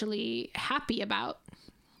actually happy about?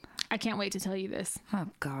 I can't wait to tell you this. Oh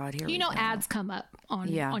God, here we go. Ads come up on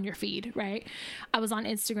your feed, right? I was on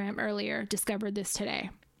Instagram earlier, discovered this today,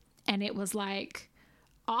 and it was like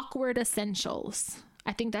Awkward Essentials.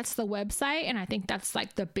 I think that's the website, and I think that's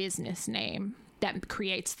like the business name that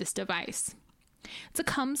creates this device. It's a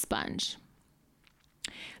cum sponge.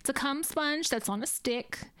 It's a cum sponge that's on a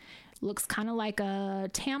stick. Looks kind of like a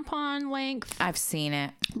tampon length. I've seen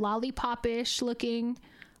it. Lollipop-ish looking.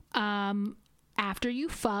 After you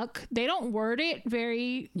fuck, they don't word it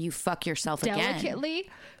very... You fuck yourself delicately,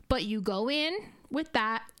 again. But you go in with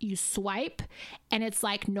that, you swipe, and it's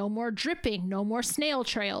like no more dripping, no more snail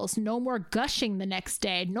trails, no more gushing the next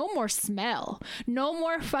day, no more smell, no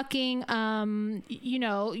more fucking,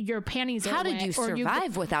 your panties are wet. How did you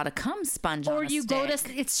survive without a cum sponge on a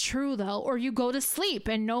stick? It's true though, or you go to sleep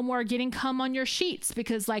and no more getting cum on your sheets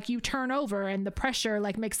because like you turn over and the pressure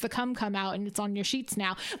like makes the cum come out and it's on your sheets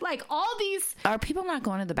now. Like all these. Are people not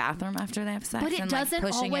going to the bathroom after they have sex? But it doesn't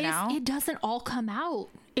it doesn't all come out.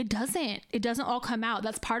 It doesn't all come out.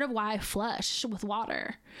 That's part of why I flush with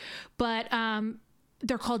water. But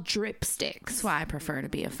they're called drip sticks. That's why I prefer to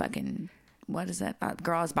be a fucking, what is it?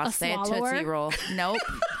 Girl, I was about to say a Tootsie Roll. Nope.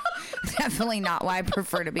 Definitely not why I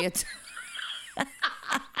prefer to be a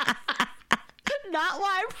not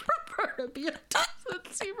why I prefer to be a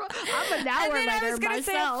Tootsie Roll. I'm a now writer myself. I was going to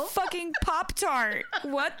say a fucking Pop-Tart.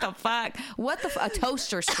 What the fuck? A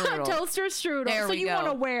toaster strudel. A toaster strudel. There so we you go. want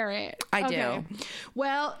to wear it. I do.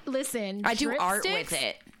 Well, listen. I do art with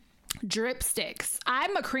it. Drip sticks.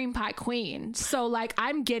 I'm a cream pie queen, so like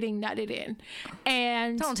I'm getting nutted in.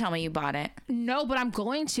 And don't tell me you bought it. No, but I'm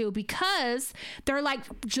going to because they're like,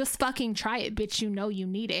 just fucking try it, bitch. You know you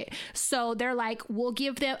need it. So they're like, we'll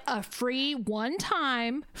give them a free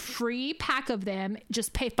one-time free pack of them.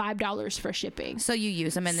 Just pay $5 for shipping. So you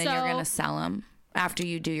use them and then you're gonna sell them. After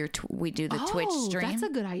you do we do the Twitch stream. That's a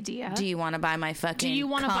good idea. Do you want to buy my fucking? Do you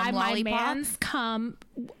want to buy lollipop? My man's cum?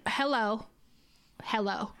 Hello.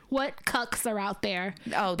 What cucks are out there?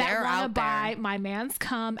 Oh, they're out there. Buy my man's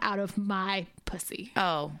cum out of my pussy.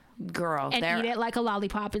 Oh, girl, and eat it like a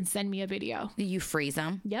lollipop and send me a video. You freeze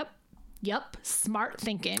them. Yep. Smart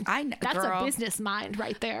thinking. That's girl, a business mind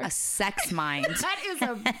right there. A sex mind. That is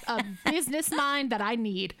a business mind that I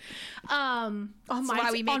need. On why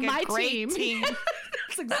we make a great team.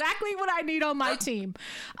 That's exactly what I need on my team.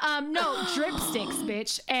 No, drip sticks,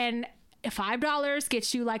 bitch. And $5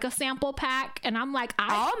 gets you like a sample pack, and I'm like,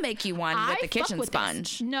 I'll make you one with the kitchen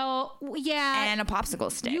sponge. This. No, yeah, and a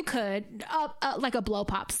popsicle stick. You could like a blow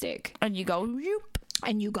pop stick, and you go, whoop.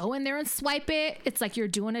 And you go in there and swipe it. It's like you're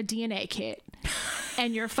doing a DNA kit,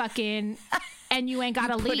 and you're fucking. And you ain't got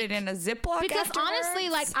to leak. Put it in a Ziploc because afterwards? Honestly,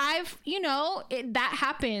 like that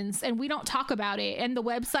happens and we don't talk about it. And the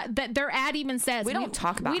website that their ad even says we don't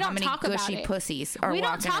talk about how many gushy pussies are walking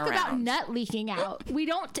around. We don't talk about nut leaking out. We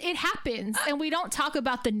don't. It happens, and we don't talk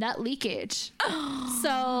about the nut leakage.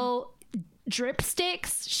 So drip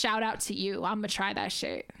sticks, shout out to you. I'm gonna try that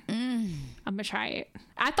shit. I'm gonna try it.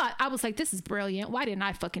 I was like, this is brilliant. Why didn't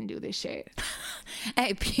I fucking do this shit?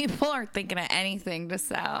 Hey, people are thinking of anything to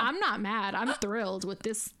sell. I'm not mad. I'm thrilled with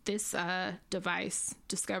this device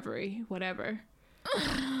discovery, whatever.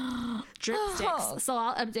 Drip sticks. So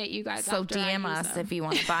I'll update you guys. So DM us if you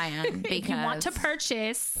want to buy them. Because if you want to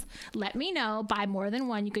purchase, let me know. Buy more than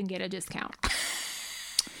one, you can get a discount.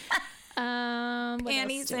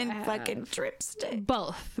 Panties and fucking drip stick.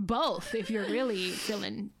 Both. If you're really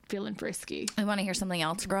feeling frisky. I want to hear something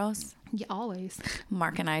else gross. Yeah, always.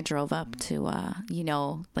 Mark and I drove up to,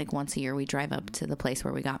 like once a year we drive up to the place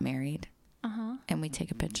where we got married. And we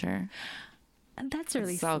take a picture. That's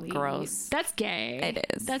really so sweet. Gross. That's gay. It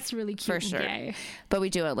is. That's really cute. For and sure. Gay. But we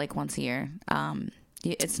do it like once a year.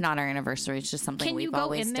 It's not our anniversary. It's just something we've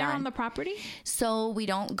always done. Can you go in there on the property? So we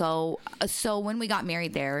don't go. So when we got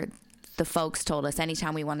married there, the folks told us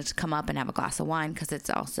anytime we wanted to come up and have a glass of wine, because it's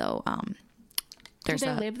also do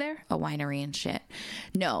they live there? A winery and shit.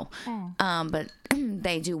 No, but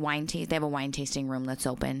they do wine taste. They have a wine tasting room that's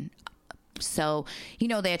open. So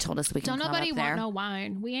they had told us we can. Don't come nobody up there. want no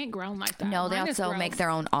wine. We ain't grown like that. No, they also make their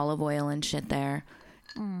own olive oil and shit there.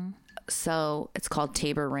 So it's called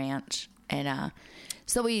Tabor Ranch, and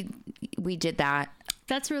so we did that.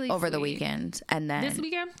 That's really over sweet. The weekend, and then this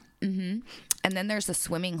weekend. Mm-hmm. And then there's a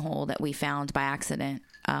swimming hole that we found by accident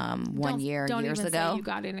years ago. You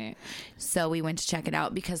got in it. So we went to check it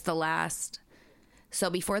out because so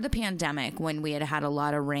before the pandemic, when we had a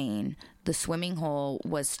lot of rain, the swimming hole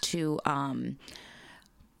was too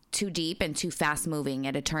deep and too fast moving.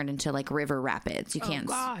 It had turned into like river rapids. You can't.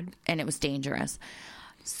 God. And it was dangerous.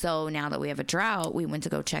 So now that we have a drought, we went to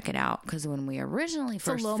go check it out because when we originally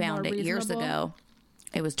first found it years ago,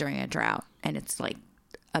 it was during a drought, and it's like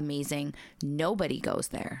amazing. Nobody goes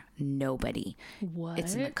there. Nobody. What?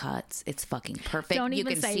 It's in the cuts. It's fucking perfect. Don't you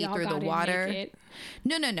even can say see y'all through the water.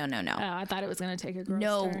 No. Oh, I thought it was going to take a gross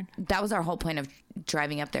turn. That was our whole point of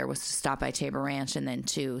driving up there, was to stop by Tabor Ranch and then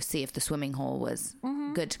to see if the swimming hole was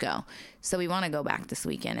good to go. So we want to go back this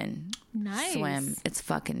weekend and swim. It's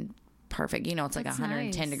fucking perfect. You know, it's like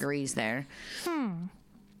 110 degrees there.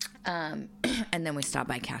 And then we stopped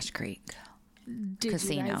by Cache Creek. Did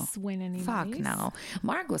Casino. You guys win any Fuck monies? No.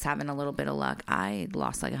 Mark was having a little bit of luck. I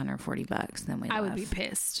lost like $140. Then I would be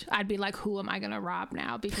pissed. I'd be like, who am I going to rob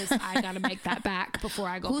now? Because I got to make that back before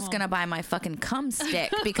I go Who's going to buy my fucking cum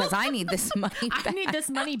stick? Because I need this money back. I need this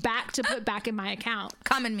money back to put back in my account.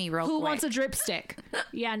 Come in me real quick. Who wants a drip stick?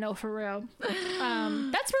 Yeah, no, for real.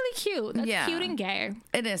 That's really cute. That's cute and gay.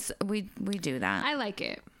 It is. We do that. I like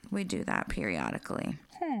it. We do that periodically.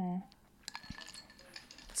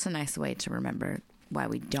 It's a nice way to remember why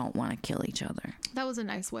we don't want to kill each other. That was a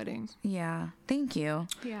nice wedding. Yeah. Thank you.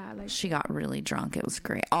 Yeah. She got really drunk. It was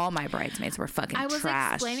great. All my bridesmaids were fucking trashed. I was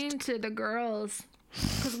explaining to the girls,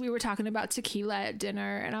 because we were talking about tequila at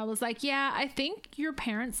dinner, and I was like, yeah, I think your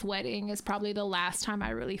parents' wedding is probably the last time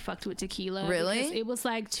I really fucked with tequila. Really? It was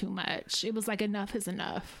like too much. It was like enough is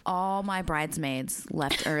enough. All my bridesmaids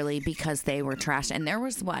left early because they were trashed. And there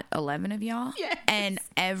was, 11 of y'all? Yes. And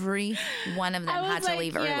every one of them had to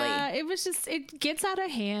leave early. Yeah, it was just, it gets out of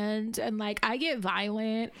hand, and like I get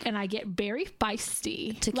violent and I get very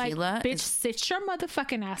feisty. Tequila? Like, bitch, sit your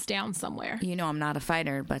motherfucking ass down somewhere. You know I'm not a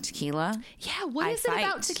fighter, but tequila? Yeah, what is it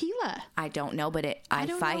about tequila? I don't know, but I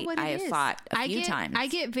fight. I have fought a few times. I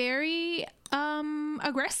get very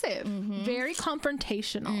aggressive, very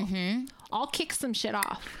confrontational. I'll kick some shit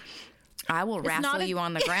off. I will wrestle you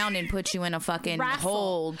on the ground and put you in a fucking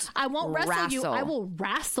hold. I won't wrestle you. I will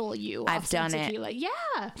wrestle you. I've done tequila. it.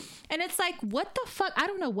 Yeah. And it's like, what the fuck? I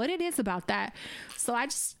don't know what it is about that. So I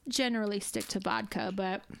just generally stick to vodka,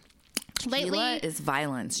 but tequila is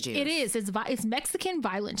violence juice. It is. It's Mexican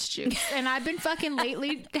violence juice. And I've been fucking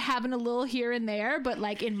lately having a little here and there, but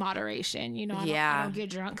like in moderation. You know, I don't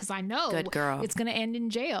get drunk because I know good girl. It's going to end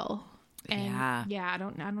in jail. And I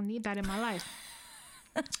don't need that in my life.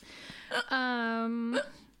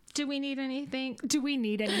 Do we need anything?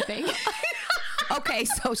 Okay,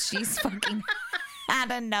 so she's fucking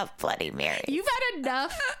had enough Bloody Mary. You've had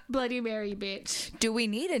enough Bloody Mary, bitch. Do we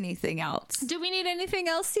need anything else? Do we need anything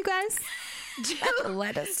else, you guys?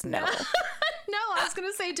 Let us know. No, I was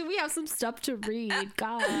gonna say, do we have some stuff to read?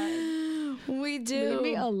 God, we do. Leave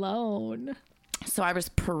me alone. So I was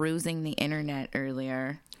perusing the internet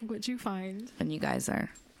earlier. What'd you find? And you guys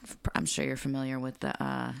I'm sure you're familiar with the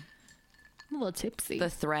I'm a little tipsy. The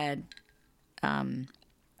thread.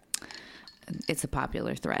 It's a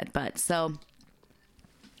popular thread, but so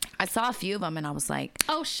I saw a few of them and I was like,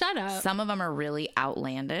 oh, shut up. Some of them are really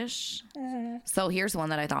outlandish. So here's one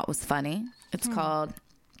that I thought was funny. It's called,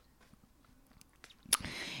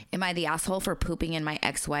 Am I the asshole for pooping in my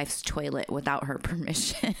ex-wife's toilet without her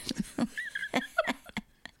permission?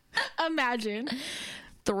 Imagine.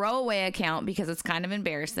 Throwaway account because it's kind of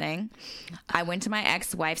embarrassing. I went to my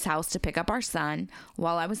ex-wife's house to pick up our son.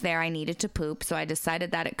 While I was there, I needed to poop, so I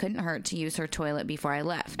decided that it couldn't hurt to use her toilet before I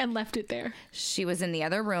left. And left it there. She was in the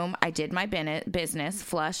other room. I did my business,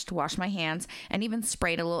 flushed, washed my hands, and even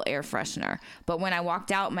sprayed a little air freshener. But when I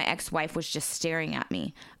walked out, my ex-wife was just staring at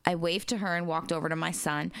me. I waved to her and walked over to my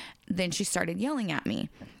son. Then she started yelling at me.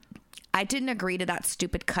 I didn't agree to that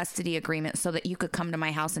stupid custody agreement so that you could come to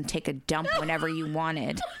my house and take a dump whenever you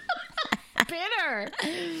wanted. Bitter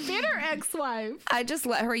ex-wife. I just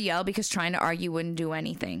let her yell because trying to argue wouldn't do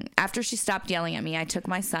anything. After she stopped yelling at me, I took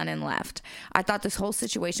my son and left. I thought this whole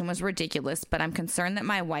situation was ridiculous, but I'm concerned that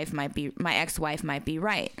my ex-wife might be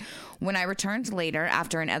right. When I returned later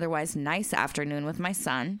after an otherwise nice afternoon with my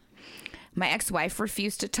son, my ex-wife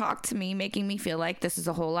refused to talk to me, making me feel like this is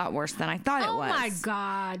a whole lot worse than I thought it was. Oh my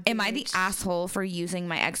God. Am I the asshole for using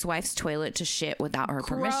my ex-wife's toilet to shit without her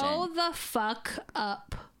permission? Grow the fuck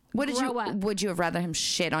up. Would you have rather him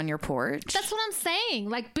shit on your porch? That's what I'm saying.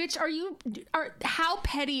 Like, bitch, how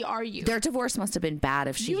petty are you? Their divorce must have been bad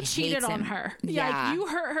if she cheated on her. Yeah. Like, you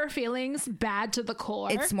hurt her feelings bad to the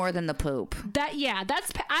core. It's more than the poop.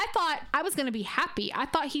 I thought I was going to be happy. I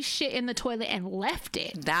thought he shit in the toilet and left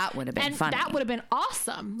it. That would have been funny. That would have been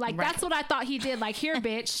awesome. Like, that's what I thought he did. Like, here,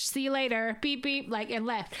 bitch, see you later. Beep, beep, like, and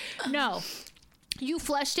left. No. You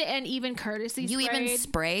flushed it and even courtesy sprayed. You even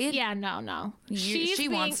sprayed? Yeah, no. She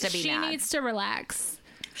wants to be mad. She needs to relax.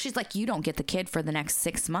 She's like, you don't get the kid for the next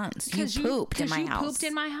 6 months. You pooped in my house. You pooped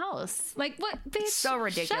in my house. Like, what, bitch? So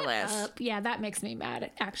ridiculous. Shut up. Yeah, that makes me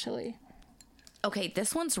mad, actually. Okay,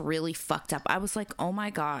 this one's really fucked up. I was like, oh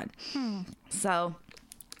my God. So,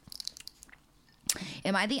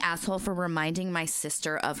 am I the asshole for reminding my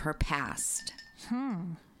sister of her past?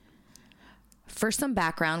 For some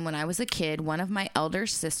background, when I was a kid, one of my elder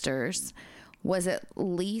sisters was at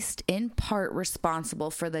least in part responsible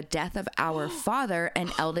for the death of our father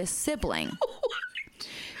and eldest sibling.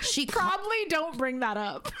 She probably don't bring that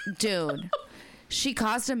up. Dude. She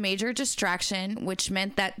caused a major distraction, which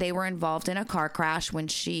meant that they were involved in a car crash when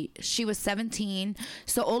she was 17,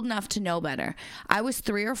 so old enough to know better. I was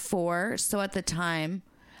 3 or 4, so at the time,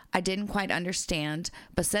 I didn't quite understand,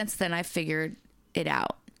 but since then I figured it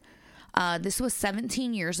out. This was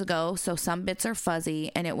 17 years ago, so some bits are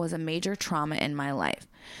fuzzy, and it was a major trauma in my life.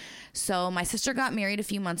 So my sister got married a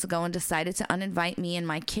few months ago and decided to uninvite me and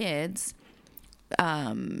my kids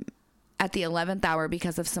at the 11th hour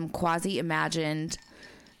because of some quasi-imagined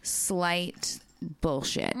slight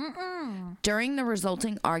bullshit. During the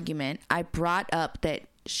resulting argument, I brought up that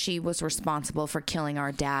she was responsible for killing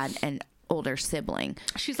our dad and older sibling.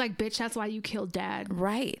 She's like, bitch, that's why you killed dad.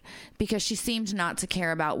 Right. Because she seemed not to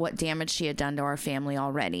care about what damage she had done to our family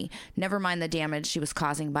already. Never mind the damage she was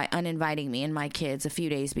causing by uninviting me and my kids a few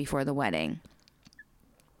days before the wedding.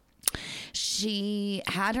 She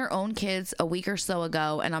had her own kids a week or so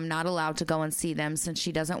ago, and I'm not allowed to go and see them since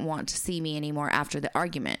she doesn't want to see me anymore after the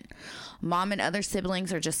argument. Mom and other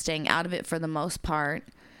siblings are just staying out of it for the most part.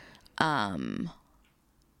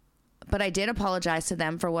 But I did apologize to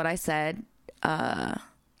them for what I said.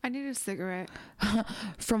 I need a cigarette.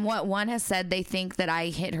 From what one has said, they think that I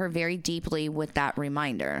hit her very deeply with that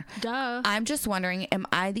reminder. Duh. I'm just wondering, am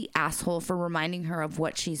I the asshole for reminding her of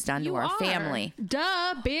what she's done to our family?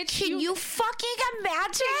 Duh, bitch. Can you fucking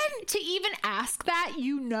imagine? To even ask that,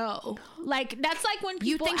 Like, that's like when people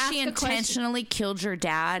You think ask she intentionally killed your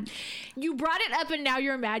dad? You brought it up and now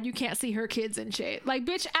you're mad you can't see her kids and shit. Like,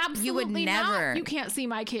 bitch, absolutely you would never. not. You can't see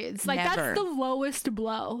my kids. Like, never. That's the lowest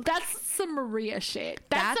blow. That's some Maria shit.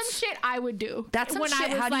 That's some shit I would do. That's some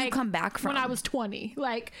shit. How do you come back from? When I was 20.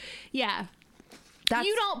 Like, yeah.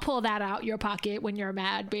 You don't pull that out your pocket when you're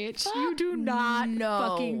mad, bitch. You do not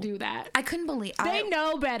fucking do that. I couldn't believe they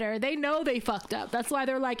know better. They know they fucked up. That's why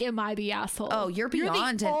they're like, am I the asshole? Oh, you're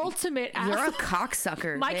beyond the ultimate asshole. You're a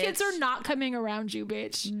cocksucker. My bitch. Kids are not coming around you,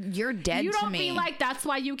 bitch. You're dead to me. You don't be like, that's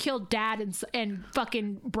why you killed dad and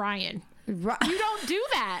fucking Brian. Right. You don't do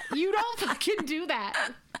that. You don't fucking do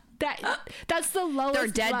that. That's the lowest. They're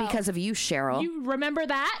dead because of you, Cheryl. You remember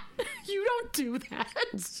that? You don't do that.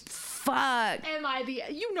 Fuck. Am I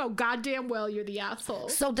goddamn well you're the asshole.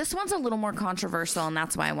 So this one's a little more controversial, and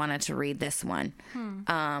that's why I wanted to read this one.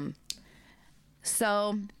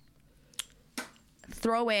 So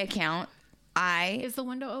throwaway account. Is the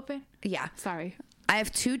window open? Yeah. Sorry. I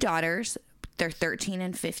have 2 daughters. They're 13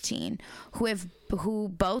 and 15 who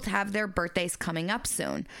both have their birthdays coming up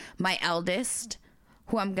soon. My eldest,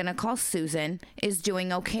 who I'm going to call Susan, is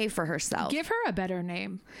doing okay for herself. Give her a better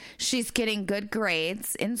name. She's getting good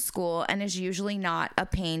grades in school and is usually not a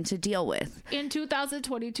pain to deal with. In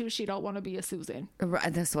 2022, she don't want to be a Susan.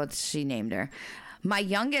 That's what she named her. My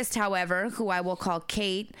youngest, however, who I will call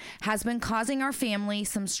Kate, has been causing our family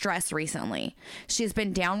some stress recently. She's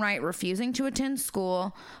been downright refusing to attend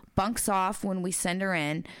school, bunks off when we send her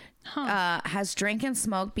in, has drank and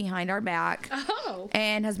smoked behind our back,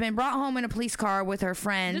 and has been brought home in a police car with her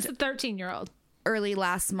friend. This is a 13-year-old. Early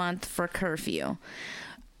last month for curfew.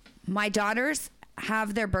 My daughters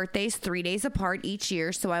have their birthdays 3 days apart each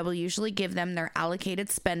year, so I will usually give them their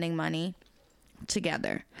allocated spending money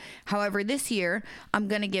together. However, this year, I'm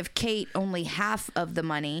going to give Kate only half of the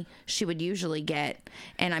money she would usually get,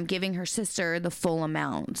 and I'm giving her sister the full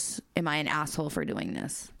amount. Am I an asshole for doing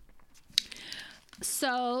this?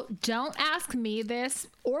 So don't ask me this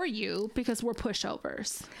or you because we're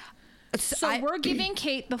pushovers. So we're giving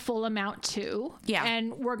Kate the full amount too. Yeah.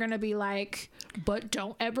 And we're going to be like, but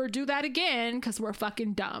don't ever do that again because we're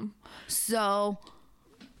fucking dumb. So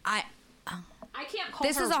I can't call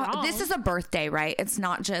her wrong. This is a birthday, right? It's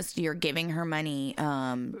not just you're giving her money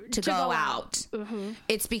to go out. Mm-hmm.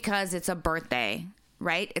 It's because it's a birthday,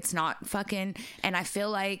 right? It's not fucking. And I feel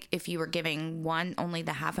like if you were giving one only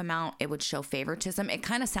the half amount, it would show favoritism. It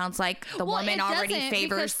kind of sounds like the woman already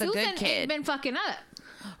favors the good kid. Ain't been fucking up.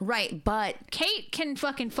 Right, but Kate can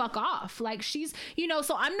fucking fuck off. Like, she's,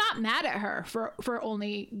 so I'm not mad at her for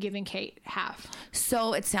only giving Kate half.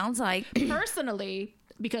 So it sounds like personally,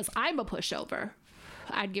 because I'm a pushover,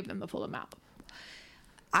 I'd give them the full amount.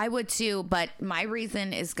 I would too, but my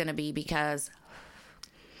reason is going to be because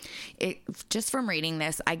just from reading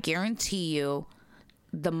this, I guarantee you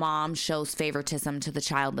the mom shows favoritism to the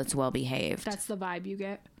child that's well behaved. That's the vibe you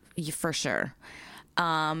get? For sure.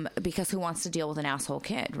 Because who wants to deal with an asshole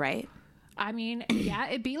kid, right? I mean, yeah,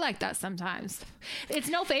 it'd be like that sometimes. It's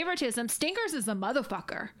no favoritism. Stinkers is a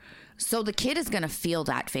motherfucker. So the kid is going to feel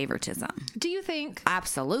that favoritism. Do you think?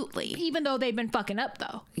 Absolutely. Even though they've been fucking up,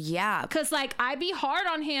 though. Yeah. Because, like, I be hard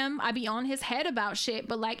on him. I be on his head about shit.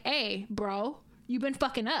 But, like, hey, bro, you've been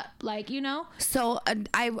fucking up. Like, So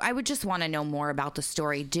I would just want to know more about the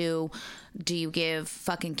story. Do you give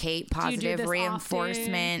fucking Kate positive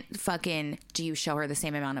reinforcement? Often? Fucking, do you show her the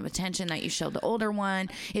same amount of attention that you showed the older one?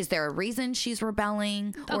 Is there a reason she's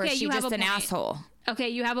rebelling? Or is she just an asshole? Okay,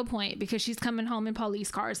 you have a point, because she's coming home in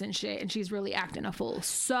police cars and shit, and she's really acting a fool.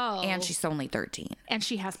 And she's only 13. And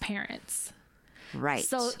she has parents. Right.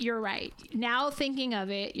 So you're right. Now thinking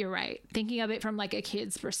of it, you're right. Thinking of it from like a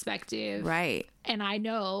kid's perspective. Right. And I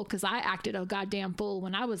know, because I acted a goddamn fool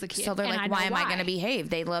when I was a kid. So they're like, why am I going to behave?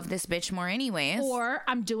 They love this bitch more anyways. Or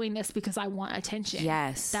I'm doing this because I want attention.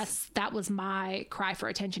 Yes. That was my cry for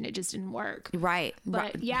attention. It just didn't work. Right.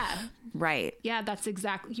 But yeah. Right. Yeah, that's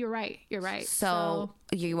exactly, you're right. You're right. So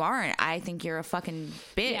you aren't. I think you're a fucking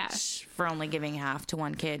bitch for only giving half to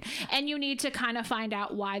one kid. And you need to kind of find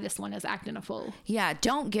out why this one is acting a fool. Yeah.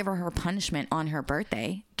 Don't give her punishment on her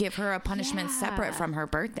birthday. Give her a punishment separate from her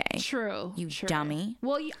birthday. True. True. Dummy.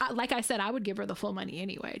 Well, like I said, I would give her the full money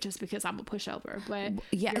anyway, just because I'm a pushover. But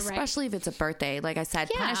yeah, especially if it's a birthday. Like I said,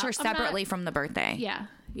 punish her separately from the birthday. Yeah.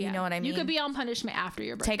 You know what I mean? You could be on punishment after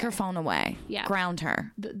your birthday. Take her phone away. Yeah. Ground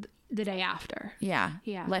her. The day after. Yeah.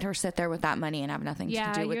 Yeah. Let her sit there with that money and have nothing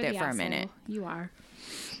to do with it for a minute. You are.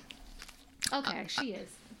 Okay, she is.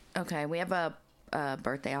 Okay, we have a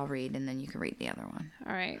birthday I'll read, and then you can read the other one.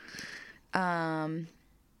 All right. I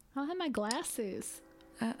don't have my glasses.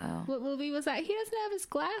 Uh-oh. What movie was that? He doesn't have his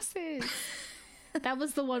glasses. That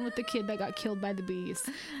was the one with the kid that got killed by the bees.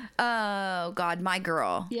 Oh, God, My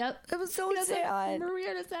Girl. Yep. It was so sad.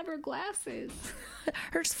 Maria doesn't have her glasses.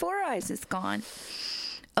 Her 4 eyes is gone.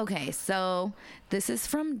 Okay, so this is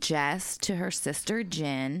from Jess to her sister,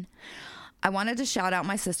 Jen. I wanted to shout out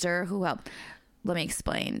my sister who helped. Let me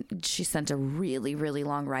explain. She sent a really, really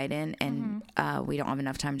long write-in, and we don't have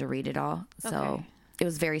enough time to read it all. So it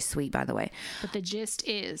was very sweet, by the way. But the gist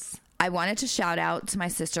is... I wanted to shout out to my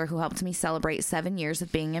sister who helped me celebrate 7 years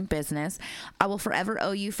of being in business. I will forever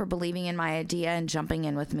owe you for believing in my idea and jumping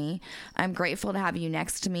in with me. I'm grateful to have you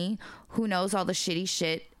next to me, who knows all the shitty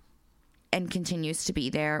shit and continues to be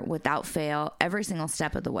there without fail every single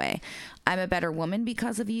step of the way. I'm a better woman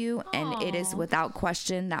because of you, and it is without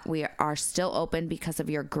question that we are still open because of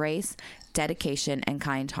your grace, dedication, and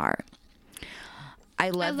kind heart. I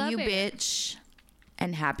love you, bitch,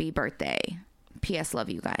 and happy birthday. P.S. Love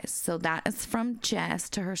you guys. So that is from Jess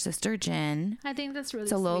to her sister Jen. I think that's really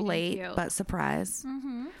sweet. It's a little late, but surprise.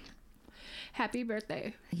 Mm-hmm. Happy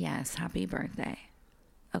birthday. Yes, happy birthday.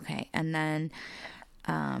 Okay, and then,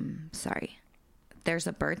 sorry. There's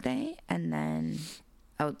a birthday, and then,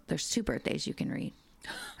 there's 2 birthdays you can read.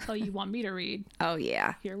 Oh, you want me to read? Oh,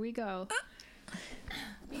 yeah. Here we go.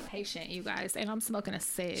 Be patient, you guys. And I'm smoking a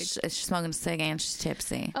cig. She's smoking a cig and she's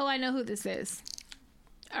tipsy. Oh, I know who this is.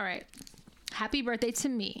 All right. Happy birthday to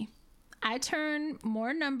me. I turn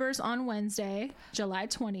more numbers on Wednesday, July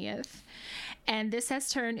 20th. And this has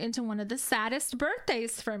turned into one of the saddest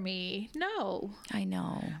birthdays for me. No. I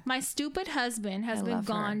know. My stupid husband has been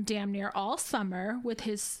gone damn near all summer with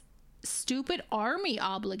his stupid army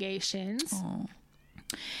obligations. Oh.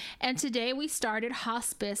 And today we started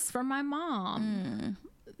hospice for my mom.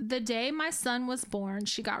 The day my son was born,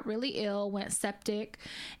 she got really ill, went septic,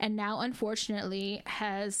 and now unfortunately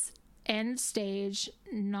has end-stage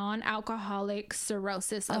non-alcoholic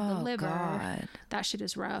cirrhosis of the liver. God. That shit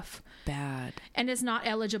is rough. Bad. And is not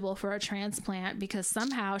eligible for a transplant because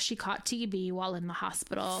somehow she caught TB while in the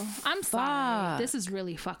hospital. I'm sorry. This is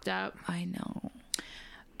really fucked up. I know.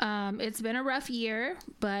 It's been a rough year,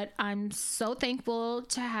 but I'm so thankful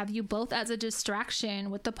to have you both as a distraction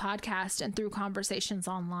with the podcast and through conversations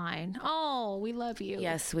online. Oh, we love you.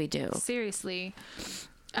 Yes, we do. Seriously.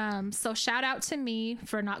 So shout out to me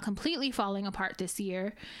for not completely falling apart this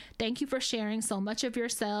year. Thank you for sharing so much of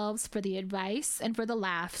yourselves, for the advice, and for the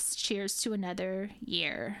laughs. Cheers to another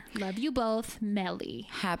year. Love you both, Melly.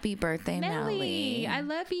 Happy birthday, Melly. I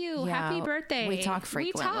love you. Yeah, Happy birthday. we talk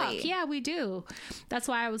frequently. Yeah, we do. That's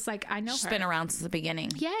why I was like, I know She's her. been around since the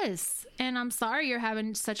beginning. Yes. And I'm sorry you're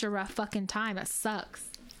having such a rough fucking time. It sucks.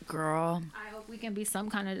 Girl. I hope we can be some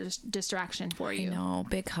kind of distraction for you. I know.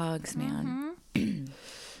 Big hugs, man.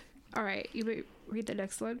 All right, you read the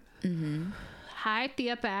next one. Mm-hmm. Hi,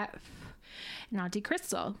 Thea Pat and Auntie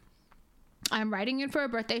Crystal. I'm writing in for a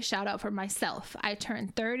birthday shout out for myself. I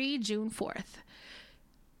turned 30 June 4th.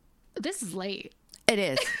 This is late. It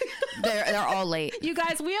is. They're all late. You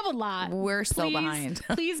guys, we have a lot. We're so behind.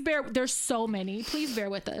 Please bear. There's so many. Please bear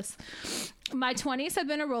with us. My 20s have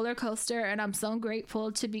been a roller coaster, and I'm so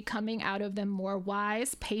grateful to be coming out of them more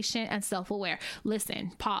wise, patient, and self-aware.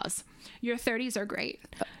 Listen, pause. Your 30s are great.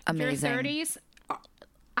 Amazing. Your 30s,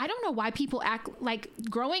 I don't know why people act like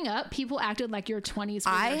growing up, people acted like your 20s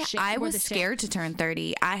were your shit. I was scared to turn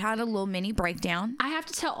 30. I had a little mini breakdown. I have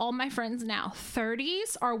to tell all my friends now,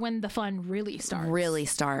 30s are when the fun really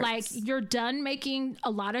starts. Like, you're done making a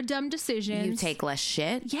lot of dumb decisions. You take less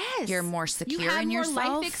shit. Yes. You're more secure in yourself. You have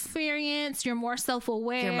more life experience. You're more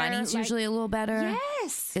self-aware. Your money's usually a little better.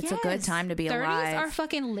 Yes. It's a good time to be 30s alive. 30s are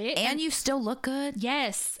fucking lit. And you still look good.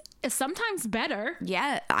 Yes. Sometimes better.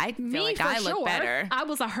 Yeah, I feel like I look better. I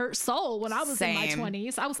was a hurt soul when I was in my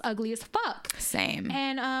 20s. I was ugly as fuck. Same.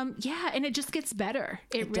 And yeah, and it just gets better.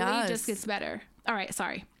 It really does. just gets better. All right,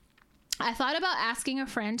 sorry. I thought about asking a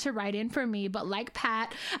friend to write in for me, but like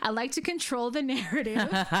Pat, I like to control the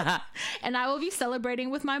narrative. And I will be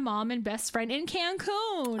celebrating with my mom and best friend in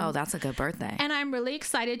Cancun. Oh, that's a good birthday. And I'm really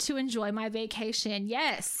excited to enjoy my vacation.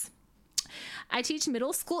 Yes. I teach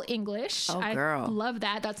middle school English. Oh, girl. I love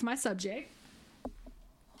that. That's my subject.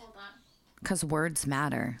 Hold on. Because words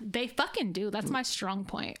matter. They fucking do. That's my strong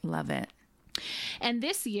point. Love it. And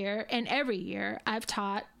this year and every year I've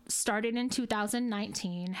taught, started in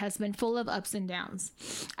 2019, has been full of ups and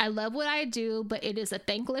downs. I love what I do, but it is a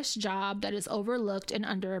thankless job that is overlooked and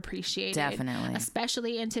underappreciated. Definitely.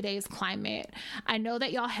 Especially in today's climate. I know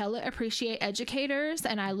that y'all hella appreciate educators,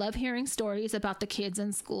 and I love hearing stories about the kids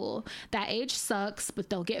in school. That age sucks, but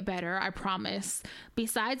they'll get better, I promise.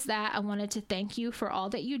 Besides that, I wanted to thank you for all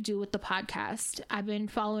that you do with the podcast. I've been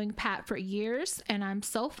following Pat for years, and I'm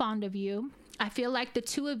so fond of you. I feel like the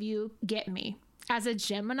two of you get me. As a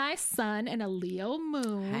Gemini sun and a Leo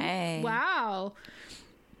moon. Hey. Wow.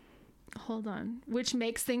 Hold on. Which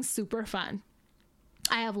makes things super fun.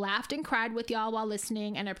 I have laughed and cried with y'all while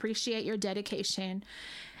listening and appreciate your dedication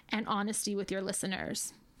and honesty with your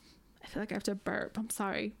listeners. I feel like I have to burp. I'm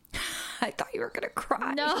sorry. I thought you were going to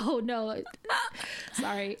cry. No.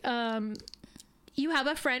 Sorry. You have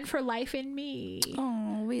a friend for life in me.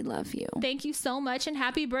 Oh, we love you. Thank you so much, and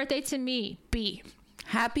happy birthday to me, B.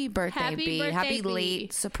 Happy birthday, B. Happy B.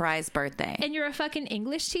 late surprise birthday. And you're a fucking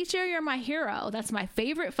English teacher. You're my hero. That's my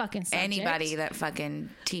favorite fucking subject. Anybody that fucking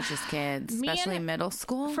teaches kids, especially middle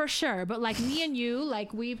school. For sure. But like me and you,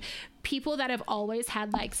 like people that have always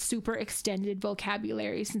had like super extended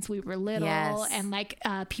vocabulary since we were little. Yes. And like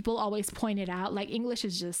people always point it out. Like English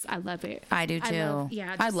is just, I love it. I do too.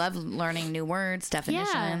 I love learning new words,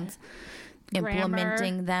 definitions,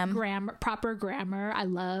 implementing them. Proper grammar. I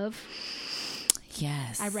love.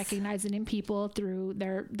 Yes. I recognize it in people through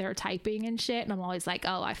their typing and shit. And I'm always like,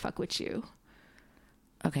 oh, I fuck with you.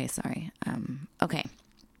 Okay, sorry. Okay.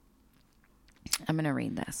 I'm going to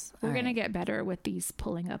read this. We're going to get better with these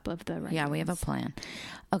pulling up of the writings. Yeah, we have a plan.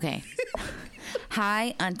 Okay.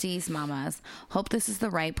 Hi, aunties, mamas. Hope this is the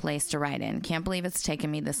right place to write in. Can't believe it's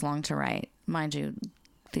taken me this long to write. Mind you,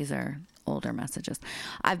 these are older messages.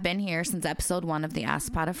 I've been here since episode 1 of the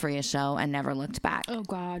Ask Pat Afria show and never looked back. Oh,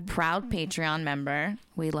 God. Proud Patreon member.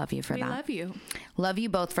 We love you for that. We love you. Love you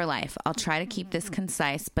both for life. I'll try to keep this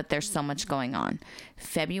concise, but there's so much going on.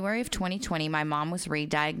 February of 2020, my mom was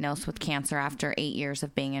re-diagnosed with cancer after 8 years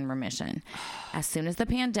of being in remission. As soon as the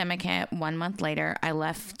pandemic hit, 1 month later, I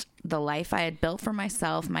left the life I had built for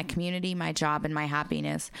myself, my community, my job, and my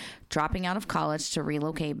happiness, dropping out of college to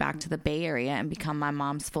relocate back to the Bay Area and become my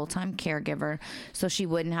mom's full-time caregiver so she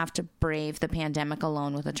wouldn't have to brave the pandemic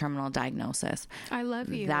alone with a terminal diagnosis. I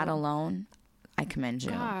love you. That alone, I commend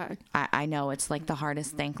you. God. I know it's like the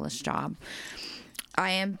hardest, thankless job.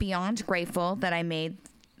 I am beyond grateful that I made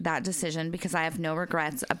that decision because I have no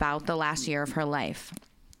regrets about the last year of her life.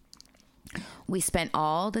 We spent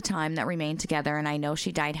all the time that remained together, and I know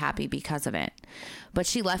she died happy because of it. But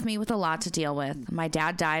she left me with a lot to deal with. My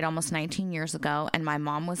dad died almost 19 years ago, and my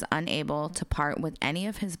mom was unable to part with any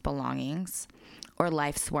of his belongings or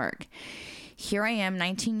life's work. Here I am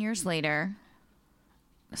 19 years later.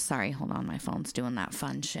 Sorry, hold on. My phone's doing that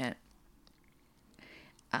fun shit.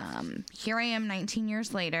 Here I am 19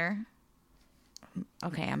 years later.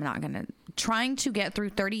 Okay, I'm not going to... Trying to get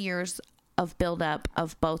through 30 years of buildup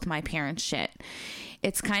of both my parents' shit.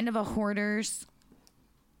 It's kind of a hoarder's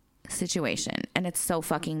situation, and it's so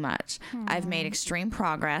fucking much. I've made extreme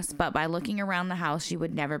progress, but by looking around the house, you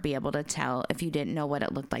would never be able to tell if you didn't know what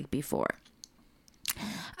it looked like before.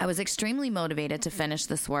 I was extremely motivated to finish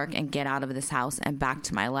this work and get out of this house and back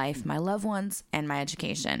to my life, my loved ones, and my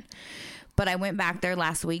education. But I went back there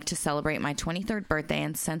last week to celebrate my 23rd birthday,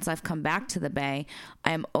 and since I've come back to the Bay,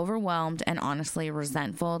 I am overwhelmed and honestly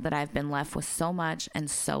resentful that I've been left with so much and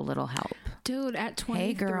so little help. Dude, at 23?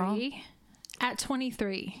 Hey, girl. At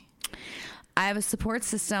 23. I have a support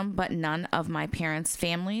system, but none of my parents'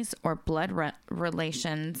 families or blood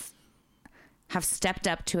relations have stepped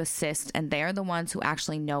up to assist, and they are the ones who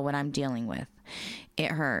actually know what I'm dealing with.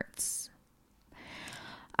 It hurts.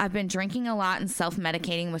 I've been drinking a lot and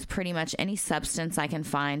self-medicating with pretty much any substance I can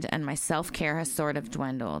find, and my self-care has sort of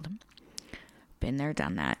dwindled. Been there,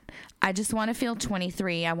 done that. I just want to feel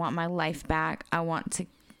 23. I want my life back. I want to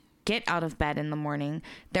get out of bed in the morning.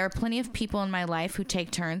 There are plenty of people in my life who take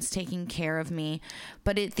turns taking care of me,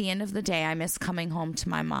 but at the end of the day, I miss coming home to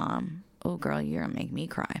my mom. Oh, girl, you're gonna make me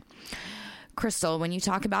cry. Crystal, when you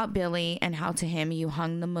talk about Billy and how to him you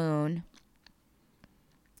hung the moon,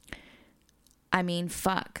 I mean,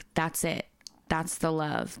 fuck, that's it. That's the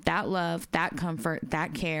love. That comfort,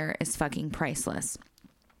 that care is fucking priceless.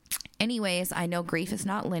 Anyways, I know grief is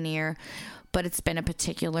not linear, but it's been a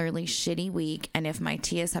particularly shitty week, and if my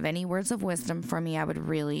tias have any words of wisdom for me, I would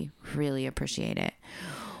really, really appreciate it.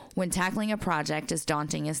 When tackling a project as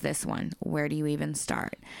daunting as this one, where do you even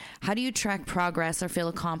start? How do you track progress or feel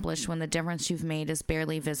accomplished when the difference you've made is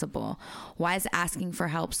barely visible? Why is asking for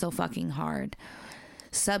help so fucking hard?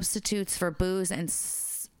 Substitutes for booze and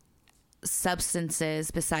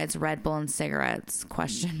substances besides Red Bull and cigarettes? ?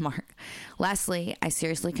 Lastly, I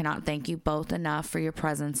seriously cannot thank you both enough for your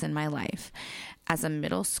presence in my life. As a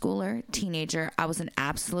middle schooler, teenager, I was an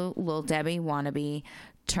absolute Lil Debbie wannabe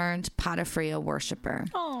turned Patafria worshiper.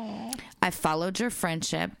 Aww. I've followed your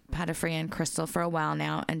friendship, Patafria and Crystal, for a while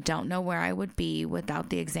now, and don't know where I would be without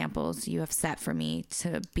the examples you have set for me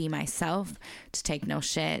to be myself, to take no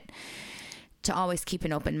shit, to always keep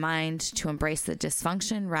an open mind, to embrace the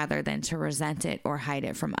dysfunction rather than to resent it or hide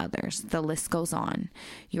it from others. The list goes on.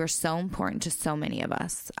 You are so important to so many of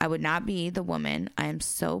us. I would not be the woman I am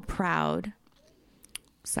so proud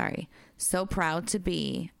to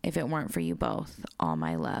be if it weren't for you both. All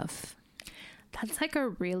my love. That's like a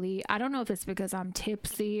really, I don't know if it's because I'm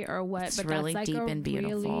tipsy or what, it's but really that's like deep and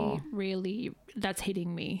beautiful. Really, that's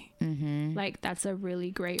hitting me. Mm-hmm. Like, that's a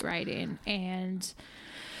really great write-in. And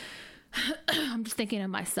I'm just thinking of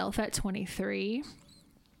myself at 23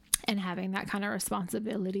 and having that kind of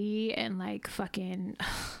responsibility and like fucking...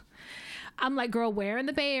 I'm like, girl, where in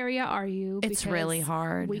the Bay Area are you? It's really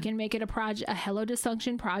hard. We can make it a Hello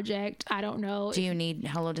Dysfunction project. I don't know. Do you need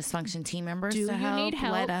Hello Dysfunction team members to help? Do you need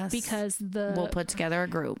help? Let us. Because we'll put together a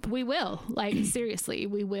group. We will. Like, seriously,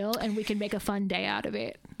 we will. And we can make a fun day out of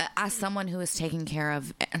it. As someone who is taking care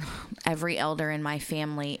of every elder in my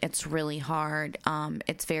family, it's really hard.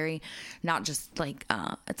 It's very, not just like,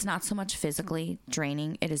 it's not so much physically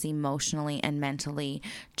draining. It is emotionally and mentally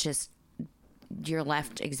just, you're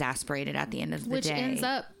left exasperated at the end of the day. Which ends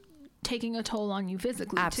up taking a toll on you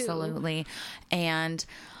physically, Absolutely. Too. And,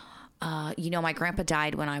 my grandpa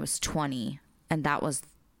died when I was 20, and that was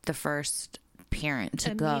the first parent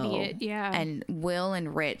to Immediate, go. Yeah. And Will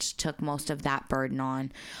and Rich took most of that burden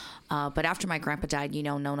on. But after my grandpa died,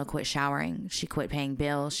 Nona quit showering. She quit paying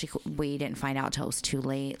bills. We didn't find out till it was too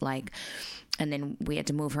late. And then we had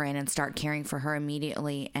to move her in and start caring for her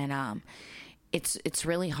immediately. And, it's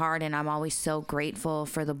really hard, and I'm always so grateful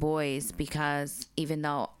for the boys because even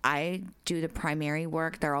though I do the primary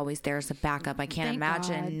work, they're always there as a backup. I can't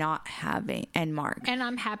imagine God. Not having, and Mark. And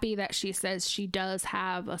I'm happy that she says she does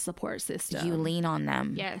have a support system. You lean on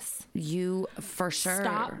them. Yes. You, for sure.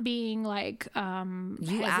 Stop being like,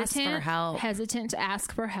 you ask for help. Hesitant to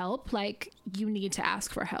ask for help. Like, you need to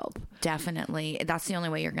ask for help. Definitely. That's the only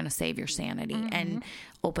way you're going to save your sanity and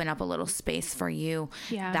open up a little space for you.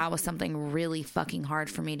 Yeah. That was something really fucking hard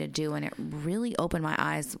for me to do, and it really opened my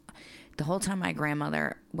eyes. The whole time my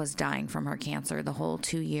grandmother was dying from her cancer, the whole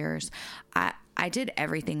 2 years, I I did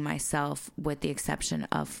everything myself with the exception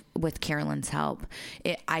of with Carolyn's help.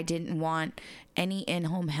 I didn't want any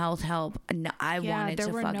in-home health help. No, I wanted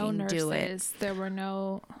to fucking do it. There were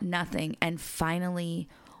nothing. And finally,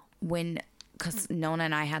 because Nona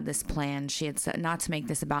and I had this plan, she had said, not to make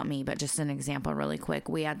this about me, but just an example really quick.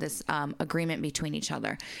 We had this agreement between each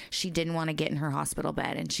other. She didn't want to get in her hospital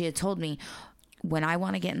bed. And she had told me, when I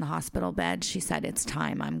want to get in the hospital bed, she said, it's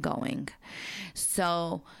time, I'm going.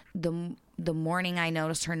 So the morning I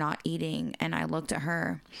noticed her not eating, and I looked at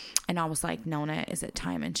her and I was like, Nona, is it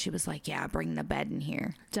time? And she was like, yeah, bring the bed in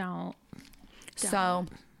here. Don't. So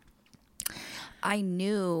I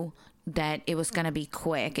knew that it was going to be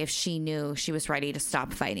quick if she knew she was ready to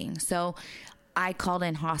stop fighting. So I called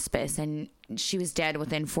in hospice, and she was dead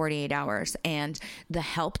within 48 hours. And the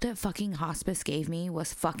help that fucking hospice gave me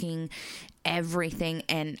was fucking everything.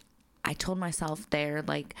 And I told myself there,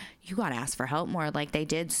 like, you got to ask for help more. Like, they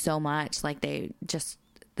did so much. Like, they just,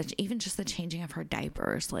 even just the changing of her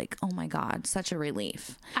diapers, like, oh my God, such a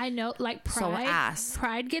relief. I know, like,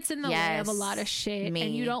 pride gets in the way of a lot of shit.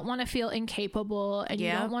 And you don't want to feel incapable, and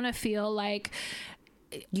you don't want to feel like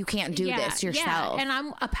you can't do this yourself. And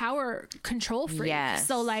I'm a power control freak.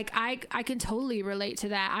 So like I can totally relate to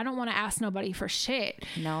that. I don't want to ask nobody for shit.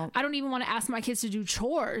 No. I don't even want to ask my kids to do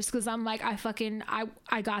chores because I'm like,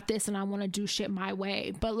 I got this and I want to do shit my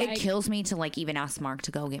way. But like, it kills me to like even ask Mark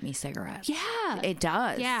to go get me cigarettes. Yeah. It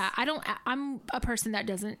does. Yeah. I'm a person that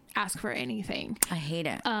doesn't ask for anything. I hate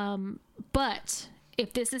it. But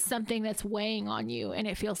if this is something that's weighing on you and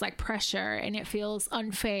it feels like pressure and it feels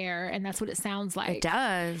unfair, and that's what it sounds like. It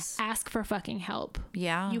does. Ask for fucking help.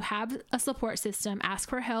 Yeah. You have a support system. Ask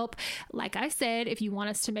for help. Like I said, if you want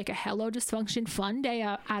us to make a Hello Dysfunction fun day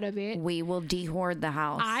out of it, we will de-hoard the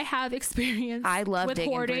house. I have experience. I love with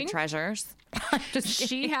digging hoarding. through treasures.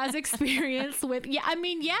 She has experience with,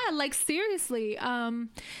 like seriously.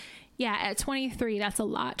 At 23, that's a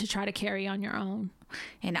lot to try to carry on your own.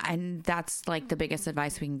 And that's like the biggest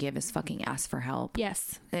advice we can give is fucking ask for help.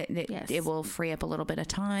 Yes. It will free up a little bit of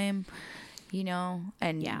time, you know,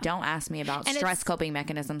 and don't ask me about stress coping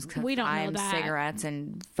mechanisms because I'm cigarettes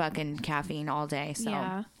and fucking caffeine all day. So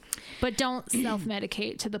yeah. But don't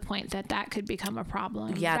self-medicate to the point that could become a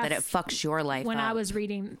problem. Yeah, that it fucks your life when up. I was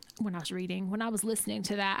listening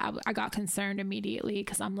to that, I got concerned immediately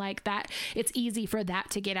because I'm like, that it's easy for that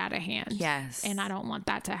to get out of hand. Yes. And I don't want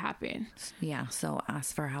that to happen. Yeah, so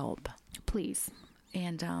ask for help. Please.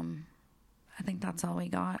 And I think that's all we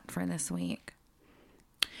got for this week.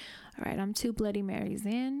 All right, I'm 2 Bloody Marys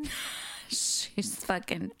in. She's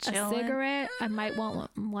fucking chilling. A cigarette. I might want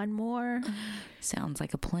one more. Sounds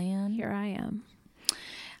like a plan. Here I am.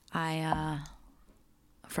 I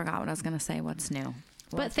forgot what I was going to say. What's new?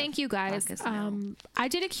 But thank you guys. I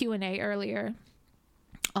did a Q&A earlier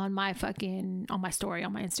on my story,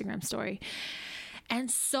 on my Instagram story. And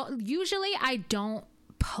so usually I don't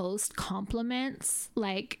post compliments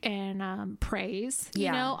and praise,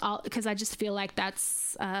 you know, because I just feel like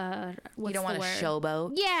that's you don't want to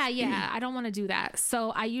showboat. I don't want to do that,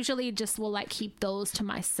 so I usually just will like keep those to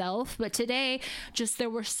myself. But today just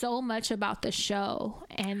there were so much about the show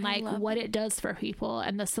and like what it does for people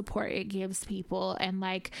and the support it gives people, and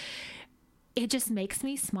like it just makes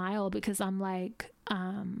me smile because I'm like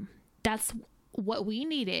that's what we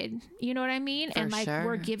needed, you know what I mean? And like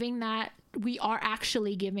we're giving that, we are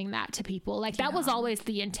actually giving that to people. Like that was always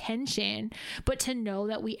the intention, but to know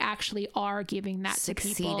that we actually are giving that to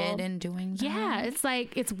people. Succeeded in doing that. Yeah, it's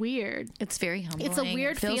like, it's weird. It's very humbling. It's a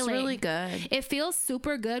weird feeling. It feels really good. It feels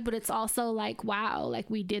super good, but it's also like, wow, like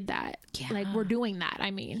we did that. Yeah. Like we're doing that,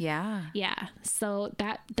 I mean. Yeah. Yeah. So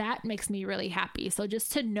that makes me really happy. So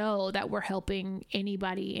just to know that we're helping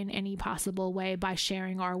anybody in any possible way by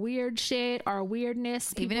sharing our weird shit, our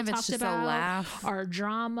weirdness, even if it's just a laugh, our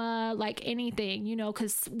drama, like anything, you know,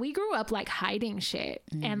 because we grew up like hiding shit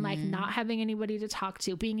and like not having anybody to talk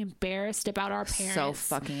to, being embarrassed about our parents. So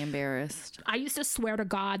fucking embarrassed. I used to swear to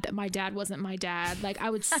God that my dad wasn't my dad. Like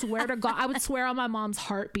I would swear to God, I would swear on my mom's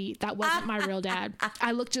heartbeat that wasn't my real dad.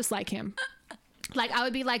 I looked just like him. Like I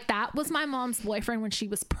would be like, that was my mom's boyfriend when she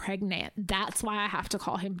was pregnant. That's why I have to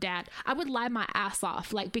call him dad. I would lie my ass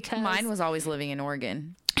off, like, because mine was always living in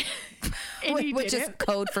Oregon. Which is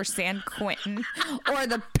code for San Quentin or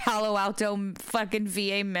the Palo Alto fucking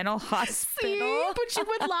VA mental hospital. See? But you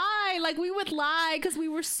would lie. Like we would lie because we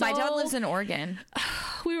were so. My dad lives in Oregon.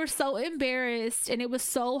 we were so embarrassed, and it was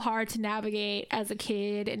so hard to navigate as a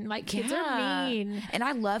kid, and like kids are mean. And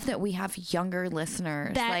I love that we have younger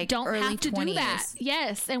listeners that like don't early have to 20s, do that.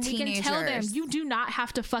 Yes, and we can tell them, you do not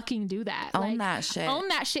have to fucking do that. Own that shit. Own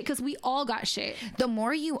that shit, because we all got shit. The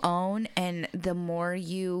more you own and the more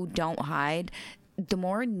you don't hide, the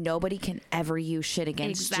more nobody can ever use shit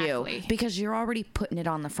against you, because you're already putting it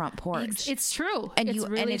on the front porch. It's true. And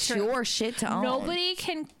it's your shit to own. Nobody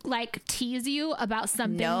can like tease you about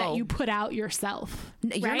something that you put out yourself.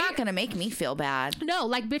 You're not going to make me feel bad. No,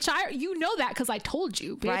 like, bitch, you know that because I told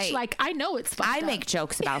you, bitch. Right. Like, I know it's fucked up. make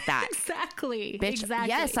jokes about that. Exactly. Bitch, exactly.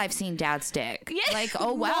 Yes, I've seen Dad's dick. Yes. Like,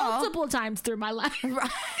 oh, well. Multiple times through my life. Right.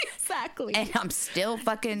 Exactly. And I'm still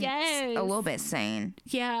fucking a little bit sane.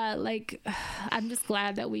 Yeah, like, I'm just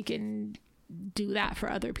glad that we can do that for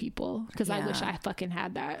other people, because I wish I fucking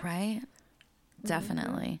had that. Right?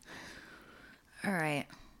 Definitely. All right.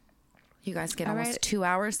 You guys get almost 2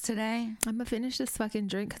 hours today. I'm gonna finish this fucking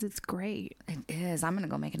drink because it's great. It is. I'm gonna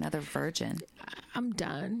go make another virgin. I'm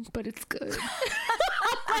done, but it's good.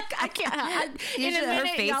 Like, I can't. Her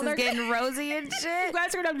face is getting rosy and shit. You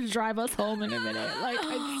guys are gonna have to drive us home in a minute. Like,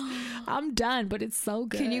 I'm done, but it's so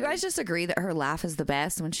good. Can you guys just agree that her laugh is the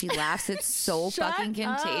best? When she laughs, it's so fucking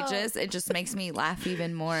contagious. It just makes me laugh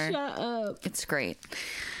even more. Shut up. It's great.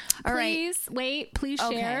 Please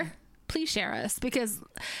share. Please share us, because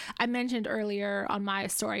I mentioned earlier on my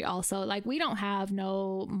story also, like, we don't have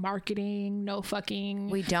no marketing, no fucking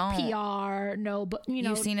PR, but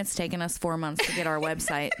you've seen it's taken us 4 months to get our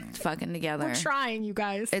website fucking together. We're trying, you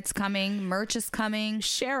guys. It's coming. Merch is coming.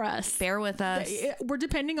 Share us. Bear with us. We're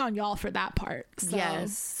depending on y'all for that part. So,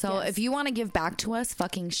 yes. So if you want to give back to us,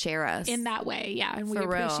 fucking share us in that way. Yeah. And we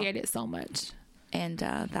appreciate it so much. And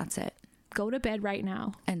that's it. Go to bed right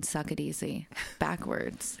now and suck it easy.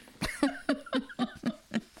 Backwards.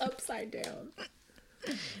 Upside down.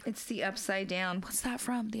 It's the Upside Down. What's that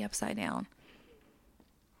from? The Upside Down.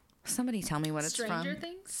 Somebody tell me what it's from. Stranger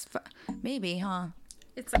Things? Maybe, huh?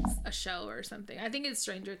 It's like a show or something. I think it's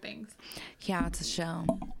Stranger Things. Yeah, it's a show.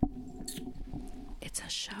 It's a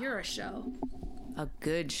show. You're a show. A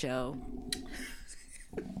good show.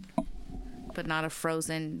 But not a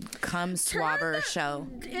frozen cum swabber show.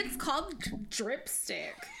 It's called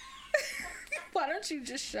Dripstick. Why don't you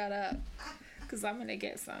just shut up? Because I'm going to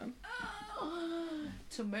get some.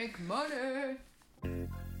 To make money.